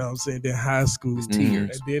 You know what I'm saying? Then high school. It's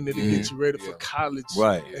tiers. And then it'll Mhm. get you ready for Yeah. college.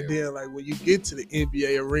 Right. Yeah. And then like when you get to the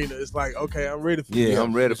NBA arena, it's like, okay, I'm ready for Yeah, this.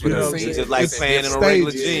 I'm ready for You know this. what I'm It's saying? just like It's playing in a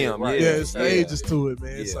regular stages. gym. Right. Yeah, Yeah, it's stages yeah. to it,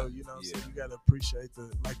 man. Yeah. So you know what I'm Yeah. saying? You gotta appreciate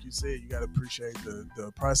like you said, you gotta appreciate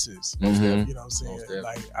the process. Mhm. You know what I'm Most saying? definitely.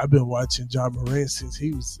 Like I've been watching John Moran since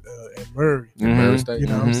he was at Murray. Mhm. Murray State. You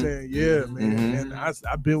know what I'm Mhm. saying? Yeah, man. Mhm. And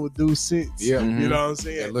I've been with dudes since. Yeah. You Mhm. know what I'm And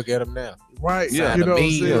saying? look at him now. Right. Yeah. You know what I'm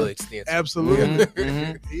Mean saying? little extension. Absolutely. Mhm,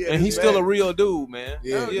 mhm. He at And his he's still a bag. real dude, man.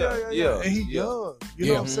 Yeah. yeah. And he yeah. young. You know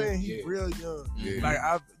Yeah. what I'm saying? He Yeah. real young. Yeah. Like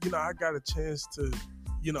I got a chance to,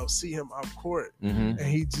 see him off court, Mhm, and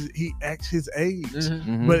he acts his age. Mhm.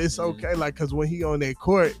 mhm. But it's okay, like, cause when he on that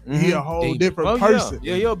court, he Mhm. a whole Demon. different Oh, person.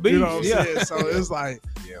 Yeah, you're a beast. You know what I'm yeah. saying? So it's like,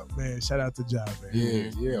 Yeah. man, shout out to Ja, man. Yeah.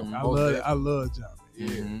 Yeah. Mhm. I Most love definitely. I love Ja, man. Yeah.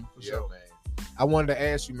 Mhm. For Yeah, sure. man. I wanted to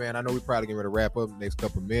ask you, man. I know we probably getting ready to wrap up in the next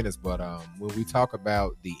couple of minutes, but when we talk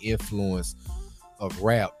about the influence of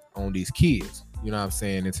rap on these kids, you know what I'm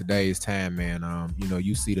saying, in today's time, man,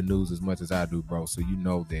 you see the news as much as I do, bro. So you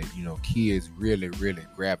know that, kids really, really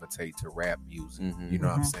gravitate to rap music. Mhm. You know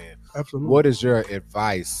what I'm Mhm. saying? Absolutely. What is your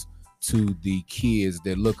advice to the kids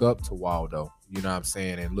that look up to Waldo, you know what I'm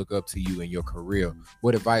saying, and look up to you in your career?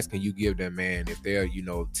 What advice can you give them, man, if they're,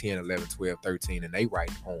 10, 11, 12, 13, and they write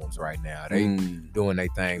poems right now? They Mm. doing their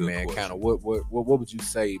thing, Good man. question. Kind of what would you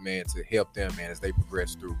say, man, to help them, man, as they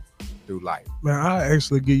progress through life? Man, I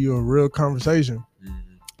actually give you a real conversation. Mhm.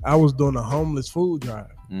 I was doing a homeless food drive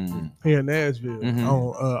Mm. here in Nashville Mhm.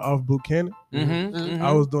 on off Buchanan. Mhm, mhm.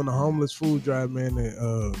 I was doing a homeless food drive, man,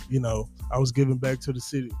 and I was giving back to the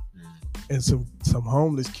city. And some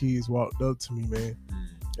homeless kids walked up to me, man.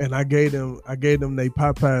 And I gave them they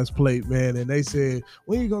Popeyes plate, man, and they said,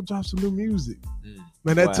 "When you gonna drop some new music?"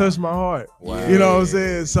 Man, that Wow. touched my heart. Wow. You know what I'm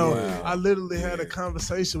saying? So Wow. I literally had a Yeah.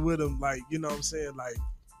 conversation with them, like, you know what I'm saying, like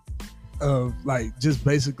just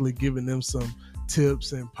basically giving them some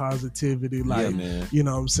tips and positivity, like, yeah, man. you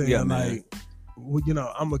know what I'm saying, Yeah, man. like,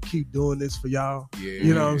 well, I'm gonna keep doing this for y'all. Yeah.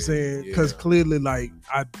 You know what I'm saying? Because Yeah. clearly, like,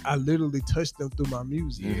 I literally touched them through my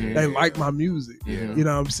music. Yeah. They like my music. Yeah. You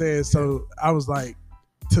know what I'm saying? So I was like,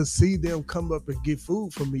 to see them come up and get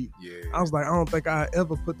food for me, Yeah. I was like, I don't think I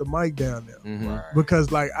ever put the mic down there. Mhm. Right. Because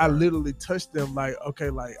like I literally touched them, like, okay,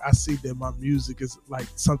 like I see that my music is like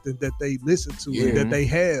something that they listen to Yeah. and that they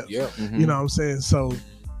have. Yeah. Mhm. You know what I'm saying? So,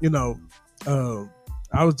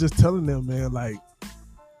 I was just telling them, man, like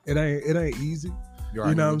it ain't easy. You're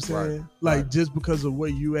You know what I'm right. saying? Like Right. just because of where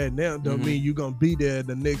you at now don't Mhm. mean you're gonna be there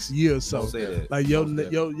the next year or so. Don't say that. Like Most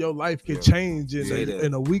definitely. your life can Yeah. change Say that.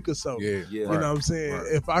 in a week or so. Yeah. Yeah. You know what I'm saying?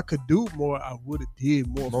 Right. If I could do more, I would have did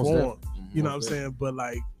more Most for definitely. them. You know what I'm Most saying? But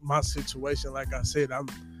like my situation, like I said,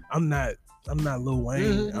 I'm not Lil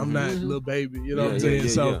Wayne. Mhm, I'm not mhm. Lil Baby. You know what I'm Yeah, saying? yeah,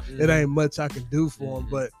 So yeah. it ain't much I can do for them.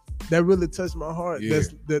 Mhm. But that really touched my heart. Yeah,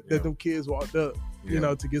 That yeah. them kids walked up,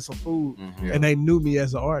 Yeah. to get some food, Mhm. and they knew me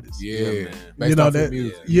as an artist. Yeah. Yeah, man. Based You know off your that-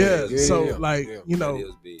 music. Yeah. Yeah, So yeah, like yeah. That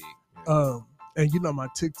is big. and my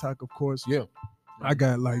TikTok, of course. Yeah. I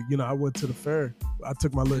got like I went to the fair. I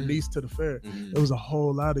took my little Mhm. niece to the fair. Mhm. There was a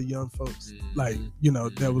whole lot of young folks, Mhm. like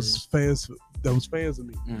that was fans of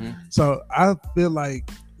me. Mhm. So I feel like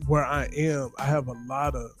where I am, I have a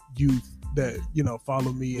lot of youth that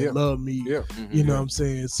follow me and Yeah. love me. Yeah. Mhm. You know what I'm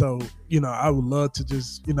saying? So I would love to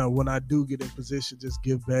just when I do get in position, just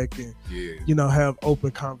give back and Yeah. have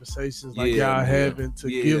open conversations like Yeah, y'all man. having to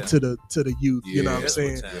Yeah. give to the youth. You know what I'm That's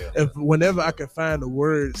saying? what time. If whenever I can find the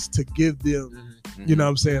words to give them, Mhm. you know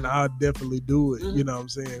what I'm saying, I'll definitely do it. You know what I'm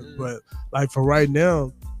saying? Mhm. But like for right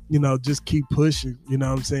now, just keep pushing. You know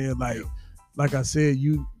what I'm saying? Like I said,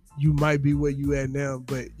 you might be where you at now,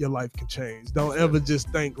 but your life can change. Don't ever just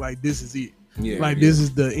think like this is it. Yeah. Like this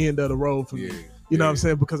is the end of the road for Yeah. me. You know what I'm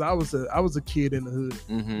saying? Because I was a kid in the hood.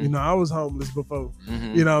 Mhm. I was homeless before.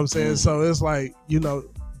 Mhm. You know what I'm saying? Mhm. So it's like,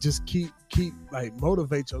 just keep like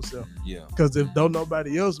motivate yourself. Yeah. Because if don't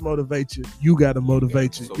nobody else motivate you, you gotta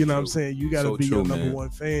motivate you. So You know what I'm true. saying? You gotta So be true, your number man. one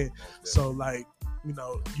fan. So like, you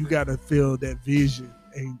know, you gotta feel that vision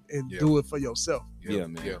and Yeah. do it for yourself. Yeah,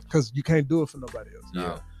 man. Yeah. Because you can't do it for nobody else.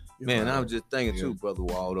 Yeah. You Man, know? I was just thinking Yeah. too, Brother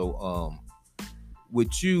Waldo.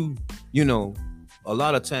 With you, you know, a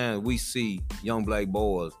lot of times we see young black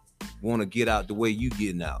boys want to get out the way you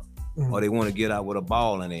getting out, Mhm. or they want to get out with a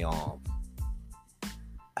ball in their arm.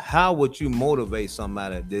 How would you motivate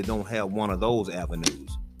somebody that don't have one of those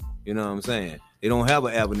avenues? You know what I'm saying? They don't have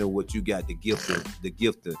an avenue what you got, the gift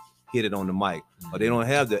to hit it on the mic, or they don't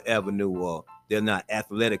have the avenue, or they're not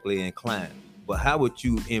athletically inclined. But how would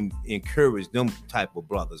you encourage them type of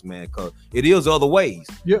brothers, man? Because it is other ways.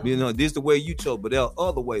 Yeah. You know, this is the way you chose, but there are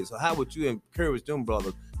other ways. So how would you encourage them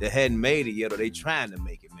brothers that hadn't made it yet, or they trying to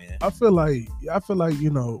make it, man? I feel like you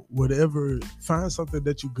know, whatever, find something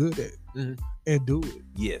that you're good at Mhm. and do it.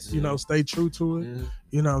 Yes. You know, stay true to it. Mhm.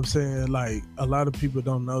 You know what I'm saying? Like, a lot of people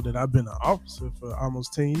don't know that I've been an officer for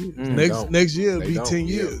almost 10 years. Mm, Next year it'll They be don't. 10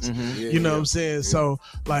 Yeah. years. Mhm. Yeah, You know yeah. what I'm saying? Yeah. So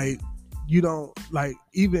like, you don't, like,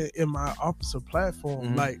 even in my officer platform,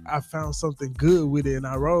 Mhm. like, I found something good with it and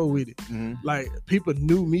I roll with it. Mhm. Like, people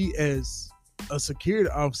knew me as a security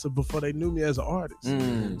officer before they knew me as an artist.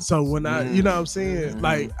 Mm. So when I, you know what I'm saying? Mhm.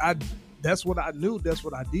 Like, that's what I knew. That's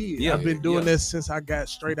what I did. Yeah, I've been doing yeah. that since I got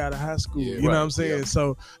straight out of high school. Yeah, you know right, what I'm saying? yeah.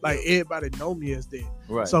 So like, everybody know me as that.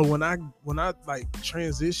 Right. So when I like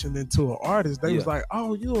transitioned into an artist, they was Yeah. like,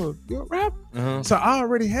 "Oh, you're a rapper." Uh-huh. So I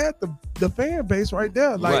already had the fan base right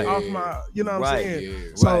there, like Right. off my, you know what Right. I'm saying? Yeah.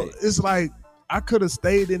 So Right. it's like, I could have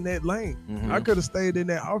stayed in that lane. Mhm. I could have stayed in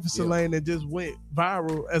that officer Yeah. lane and just went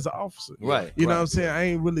viral as an officer. Right. You know right. what I'm saying? I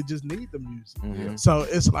ain't really just need the music. Mhm. So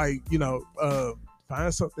it's like, you know,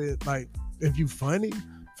 find something, like, if you funny,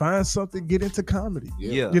 find something, get into comedy.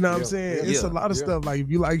 Yeah. You know what I'm Yeah. saying? Yeah. It's a lot of Yeah. stuff. Like, if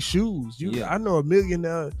you like shoes, Yeah. I know a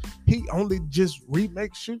millionaire, he only just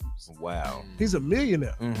remakes shoes. Wow. He's a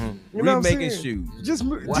millionaire. Mm-hmm. You know what I'm Remaking saying? shoes.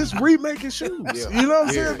 Just remaking shoes. Yeah. You know what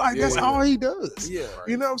I'm Yeah. saying? Like, Yeah. that's all he does. Yeah.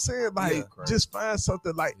 You know what I'm saying? Like, Yeah. just find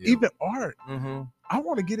something, like, Yeah. even art. Mm-hmm. I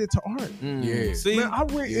want to get into art. Yeah. See, Man, I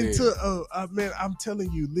went Yeah. into man, I'm telling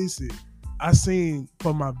you, listen, I seen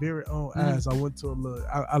from my very own Mhm. eyes. I went to a little.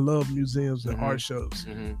 I love museums and Mhm. art shows.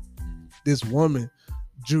 Mhm. This woman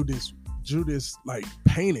drew this like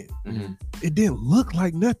painting. Mhm. It didn't look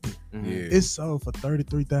like nothing. Mhm. Yeah. It sold for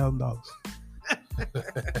 $33,000.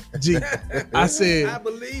 Gee, I said, I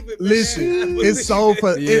believe it. Man. listen, I believe it sold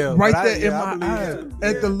for Yeah, it right but I- there in yeah, I my believe eye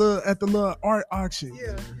it. at the little art auction.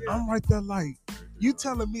 Yeah. I'm right there like, you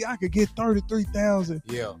telling me I could get 33,000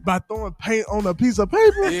 Yeah. by throwing paint on a piece of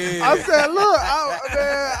paper? Yeah. I said, look,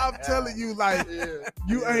 man, I'm telling you, like,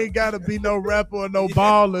 you ain't gotta be no rapper or no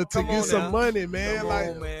baller to Come get on some now. money, man. Come like,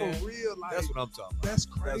 on, man. for real, like, That's what I'm talking about. that's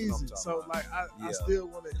what I'm crazy. talking So, about. like, I Yeah. still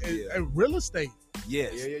want to, Yeah. and real estate,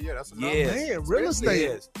 Yes. Yeah. That's Yes. man, real estate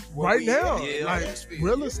Yes. right now, Yeah. like, Nashville,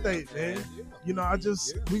 real yeah, estate, man. Yeah. You know,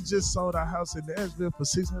 we just sold our house in Nashville for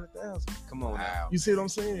 $600,000. Come on. Now. Wow. You see what I'm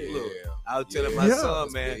saying? Look, I was telling my Yeah.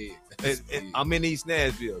 son, man, I'm in East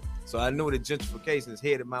Nashville, so I know the gentrification is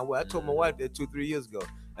headed my way. I told my wife that 2-3 years ago.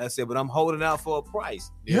 I said, but I'm holding out for a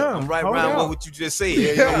price. Yeah. I'm right hold around out. what you just said.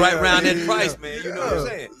 Yeah, I'm right around yeah, that yeah, price, yeah. man. You know what I'm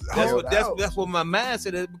saying? Hold out. That's what my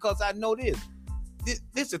mindset is, because I know this.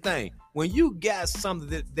 This the thing. When you got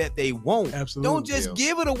something that they want, Absolutely. don't just Yeah.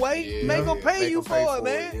 give it away. Yeah. Make them Yeah. pay Make you 'em pay for it, for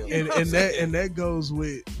man. it, yeah. You and know what I'm saying?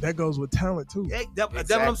 that goes with talent too. Yeah, that's what I'm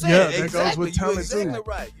Exactly. saying. Yeah, that goes exactly. with talent, You're too. exactly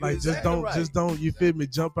right. You're Like, exactly right. just don't, you feel me,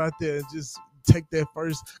 jump out there and just take that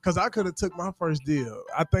first, because I could have took my first deal.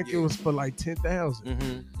 I think it Yeah. was for like 10,000.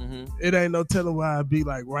 Mm-hmm. It ain't no telling where I'd be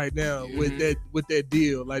like right now with Mhm. that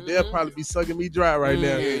deal. Like, they'll Mhm. probably be sucking me dry right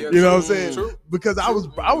now. Yeah, You know what I'm true, saying? true. Because I was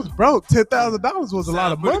broke. $10,000 was a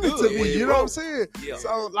lot of Sound pretty money to good. me. Yeah, You you know what I'm broke. saying? Yeah.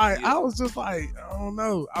 So like, Yeah. I was just like, I don't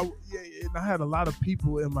know. And I had a lot of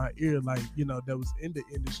people in my ear, like, you know, that was in the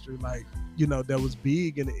industry, like, you know, that was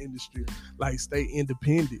big in the industry, like, stay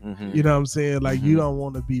independent. Mhm. You know what I'm saying? Like, you Mhm. don't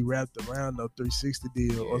want to be wrapped around no 360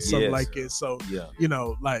 deal or something Yes. like that. So, Yeah. you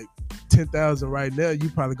know, like 10,000 right now, you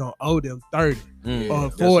probably gonna owe them 30 Mm. or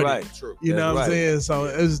That's 40. right. True. You know That's what I'm right. saying? So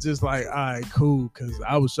it's just like, all right, cool, because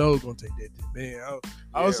I was sure gonna take that. Man,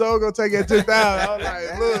 I was sure gonna take that 10,000. I was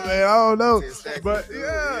like, look, man, I don't know. But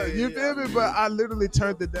yeah, you feel me? But I literally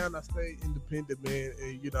turned it down. I stayed independent, man,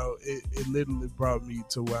 and you know, it literally brought me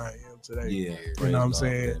to where I am today. Yeah. You know what I'm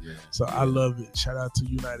saying? So I love it. Shout out to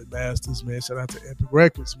United Masters, man. Shout out to Epic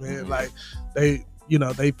Records, man. Like, they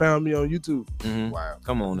they found me on YouTube. Mhm. Wow.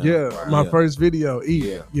 Come on now. Yeah, Wow. my Yeah. first video,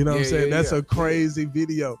 E. Yeah. You know what I'm Yeah, saying? yeah, That's yeah. a crazy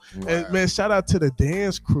video. Wow. And man, shout out to the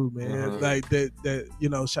dance crew, man. Mhm. Like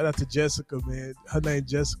that, shout out to Jessica, man. Her name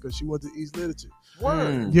Jessica. She went to East Literature.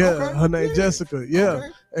 Word. Yeah, Okay. her name Yeah. Jessica. Yeah. Okay.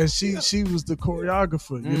 And she was the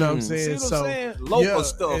choreographer. You know what I'm saying? See what So I'm saying? Local yeah,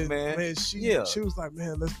 stuff, and, man. she Yeah. was like,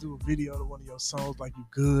 man, let's do a video to one of your songs. Like you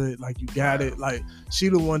good, like you got it. Like she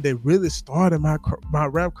the one that really started my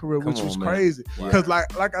rap career, Come which on, was man. crazy. Wow. Because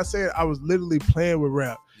like I said, I was literally playing with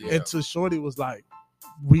rap Yeah. until Shorty was like,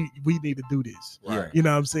 we need to do this. Right. You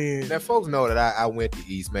know what I'm saying? Now, folks know that I went to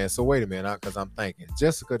East, man. So wait a minute, because I'm thinking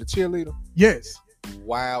Jessica, the cheerleader. Yes.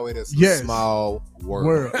 Wow, it is a Yes. small world.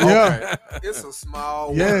 World. Okay. Yeah. It's a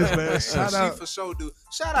small Yes, world, man. Shout she out. for sure do.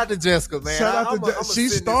 Shout out to Jessica, man. Shout out to I'ma she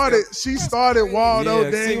send started. this She That's started crazy. Waldo Yeah, see what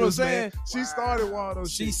I'm Daniels, man. saying? She Wow. started Waldo.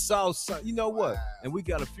 She shit. saw some, you know what? Wow. And we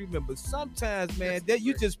got a few members. Sometimes, man, That's that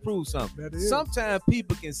you crazy. just proved something. That is. Sometimes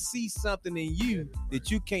people can see something in you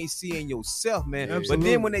that you can't see in yourself, man. Yeah. But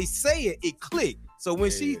then when they say it, it click. So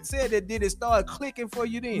when Yeah, she yeah. said that, did it start clicking for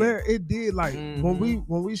you then? Man, it did. Like when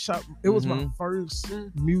we shot, it was my Mhm. first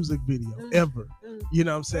Mhm. music video Mhm. ever. Mhm. You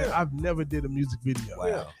know what I'm saying? Yeah. I've never did a music video.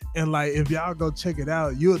 Wow. And like if y'all go check it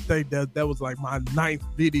out, you'll think that was like my 9th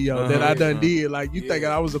video that I done Uh-huh. did. Like you thinking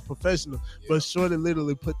Yeah. I was a professional, Yeah. but Shorty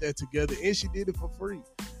literally put that together and she did it for free.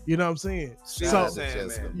 You know what I'm saying? Shout So- out to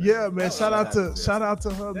Jessica, man. Yeah, man. Shout out to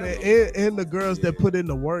her, man, and the girls that put in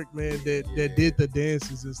the work, man, that did the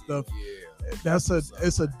dances and stuff. Yeah.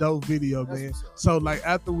 It's a dope video, That's man. what's up. So like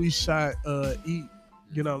after we shot Eat,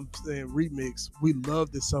 you know what I'm saying, remix, we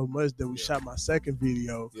loved it so much that we Yeah. shot my second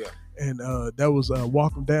video. Yeah. And that was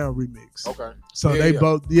Walk 'em Down remix. Okay. So Yeah, they yeah.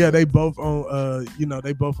 both they both on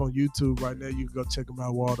they both on YouTube right now. You can go check them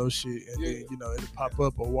out, Waldo shit, and Yeah. then it'll pop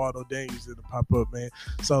up, or Waldo Daniels, it'll pop up, man.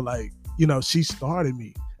 So like, she started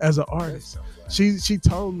me as an artist. That's so She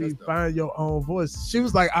told me That's dope. find your own voice. She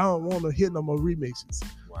was like, I don't want to hear no more remixes.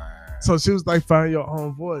 wow. So she was like, find your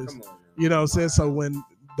own voice. Come on, man. You know what I'm saying? So when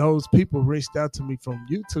those people reached out to me from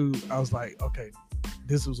YouTube, I was like, okay,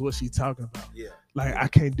 this is what she's talking about. Yeah. Like, I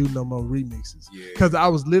can't do no more remixes. Yeah. Because I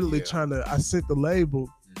was literally Yeah. I sent the label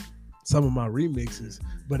some of my remixes,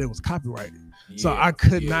 but it was copyrighted. So Yeah. I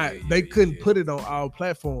could Yeah, not, yeah, they yeah, couldn't yeah. put it on our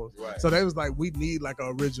platforms. Right. So they was like, we need like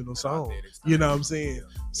an original song. Authentic You know style. what I'm saying? Yeah.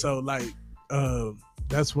 So like,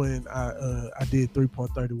 that's when I did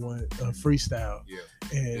 3.31 freestyle, Yeah.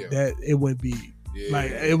 and Yeah. that it went big. Yeah.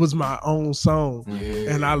 Like it was my own song,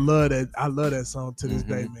 Yeah. and I love that. I love that song to this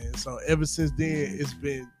day, Mhm. man. So ever since then, it's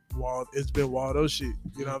been Waldo shit.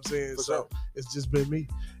 You know what I'm saying? For So sure. it's just been me.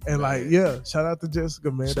 And Man. like, yeah, shout out to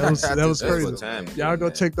Jessica, man. That was Shout out that to was Jessica, crazy. time. man. Y'all go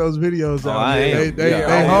Man. check those videos Oh, out. I man. am. They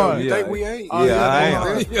Yeah, hard. You think we ain't? Oh, yeah, they they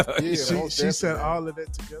hard. Yeah. Yeah, She most set definitely, all of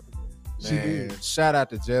that together, man. She man. did. Shout out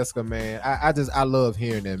to Jessica, man. I love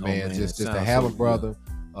hearing that, Oh, man. man, just it to sounds have so a brother,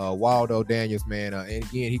 Waldo Daniels, man. And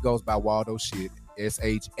again, he goes by Waldo shit,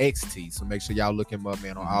 SHXT. So make sure y'all look him up,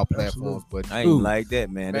 man, on all platforms. But I ain't dude, like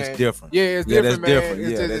that, man. Man. That's different. yeah, it's Yeah, different, that's man. different. It's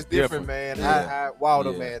Yeah, just that's it's different, different. man. Yeah.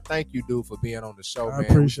 Waldo, Yeah. man. Thank you, dude, for being on the show, I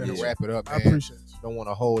man. appreciate We it. gotta wrap it up, I man. appreciate you. Don't want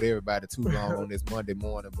to hold everybody too long on this Monday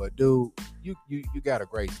morning, but dude, you got a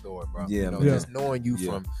great story, bro. Yeah, you know, man. just knowing you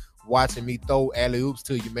Yeah. from watching me throw alley oops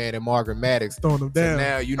to you, man, and Margaret Maddox. Throwing them So down.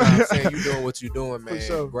 now you know what I'm saying. You doing what you're doing, man.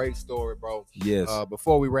 sure. Great story, bro. Yes.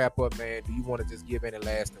 Before we wrap up, man, do you want to just give any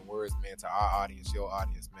lasting words, man, to our audience, your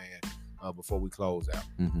audience, man, before we close out?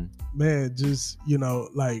 Mm-hmm. Man, just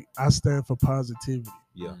like I stand for positivity.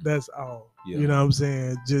 Yeah. That's all. Yeah. You know what I'm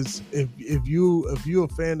saying? Just if you a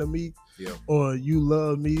fan of me, Yeah. or you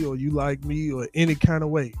love me, or you like me, or any kind of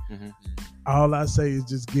way, Mhm. all I say is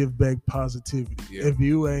just give back positivity. Yeah. If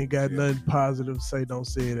you ain't got Yeah. nothing positive to say, don't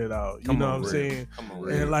say it at all. You Come know on, what I'm real. saying? Come on,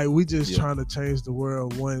 Real. And like we just Yeah. trying to change the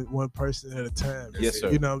world one person at a time. Yes, sir.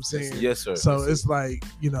 You know what I'm saying? Yes, sir. So it's like,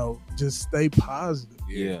 just stay positive.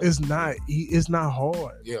 Yeah. It's not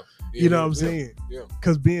hard. Yeah. You know what I'm Yeah. saying? Yeah.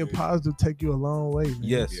 Because being Yeah. positive take you a long way, man.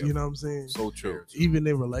 Yes. You know what I'm saying? So true. Even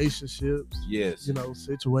in relationships, Yes.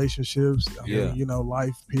 situationships, Yeah.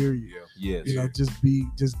 life period. Yeah. Yes.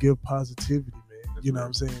 Just give positivity, man. That's You know real. what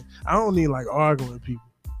I'm saying? I don't need like arguing with people.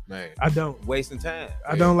 Man. I don't. Wasting time.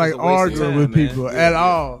 I don't It's like a waste of arguing time, with man. people Yeah, at yeah,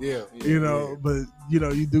 all. Yeah. But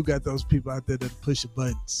you do got those people out there that push your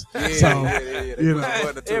buttons. Yeah, So, yeah. They you push know, a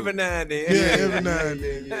button or two. Every now and then. Yeah, every now and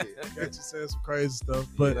then. Yeah. Got you saying some crazy stuff,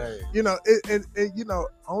 but Man.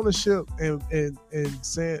 ownership and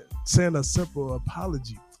saying a simple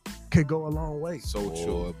apology could go a long way. So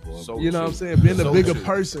true. So You know true. what I'm saying? Being the So bigger true.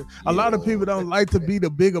 person. A lot of people don't like to be the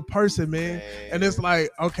bigger person, man. And it's like,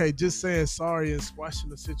 okay, just saying sorry and squashing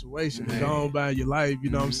the situation and Man. go on by your life, you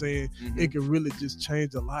know what I'm Mhm. saying? Mhm. It can really just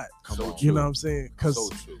change a lot. So You true. know what I'm saying? Because, So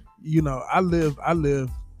true. you know,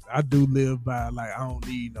 I do live by, like, I don't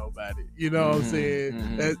need nobody. You know what I'm Mhm. saying?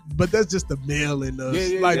 Mhm. But that's just the male in us.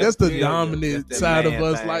 Yeah, like, that's the yeah, dominant that's that side of man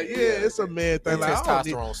us. thing. Like, Yeah, it's a man thing. That Like, I don't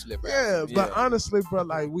need, testosterone slip out. yeah, but Yeah. honestly, bro,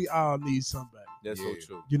 like, we all need somebody. That's so Yeah.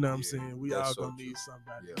 true. You know what I'm Yeah, saying? We that's all so gonna true. need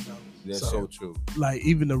somebody. Yeah. You know? That's so true. Like,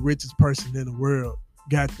 even the richest person in the world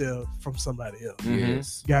got there from somebody else. Mhm.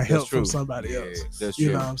 Yes. Got help true. from somebody else. Yes. That's You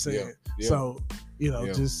true. know what I'm saying? Yeah. So, you know,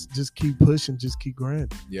 Yeah. just keep pushing, just keep grinding.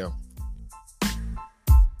 Yeah.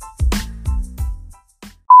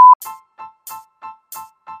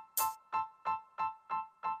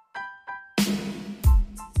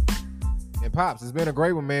 And Pops, it's been a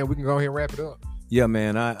great one, man. We can go ahead and wrap it up. Yeah,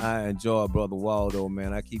 man, I enjoy Brother Waldo,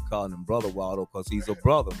 man. I keep calling him Brother Waldo because he's a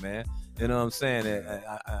brother, man. You know what I'm saying?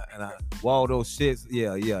 And Waldo shits,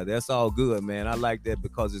 yeah, that's all good, man. I like that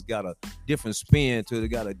because it's got a different spin to it. It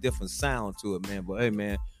got a different sound to it, man. But, hey,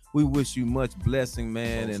 man, we wish you much blessing,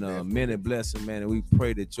 man, Most and definitely. many blessing, man. And we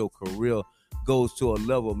pray that your career goes to a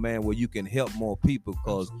level, man, where you can help more people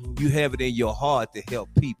because Absolutely. you have it in your heart to help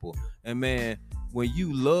people. And, man, when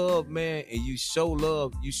you love, man, and you show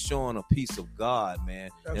love, you showing a piece of God, man.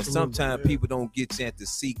 And Absolutely, sometimes yeah. people don't get a chance to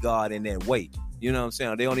see God in that way. You know what I'm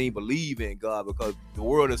saying? They don't even believe in God because the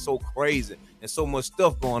world is so crazy and so much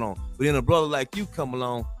stuff going on. But then a brother like you come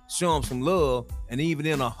along, show them some love, and even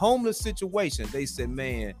in a homeless situation, they say,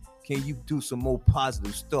 man, can you do some more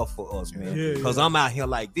positive stuff for us, man? Yeah, Because yeah. I'm out here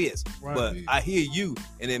like this. Right. But Yeah. I hear you,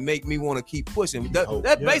 and it make me want to keep pushing. Give That's you hope.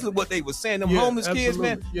 that's Yeah. basically what they were saying. Them Yeah, homeless kids,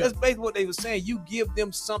 man, absolutely. Yeah. that's basically what they were saying. You give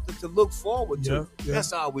them something to look forward to. Yeah.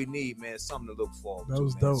 That's all we need, man. Something to look forward That to,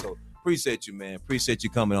 was man. dope. So appreciate you, man. Appreciate you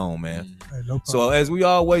coming on, man. Hey, no problem. So as we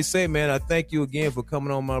always say, man, I thank you again for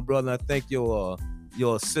coming on, my brother. I thank your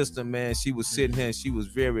sister, man. She was sitting here and she was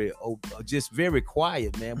just very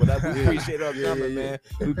quiet, man. But we appreciate her coming, man.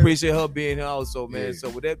 We appreciate her being here also, man. Yeah. So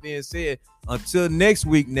with that being said, until next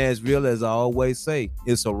week, Nashville, as I always say,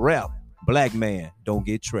 it's a wrap. Black man, don't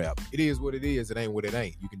get trapped. It is what it is. It ain't what it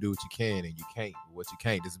ain't. You can do what you can and you can't do what you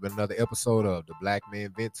can't. This has been another episode of the Black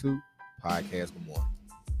Man Vent 2 podcast. Good morning.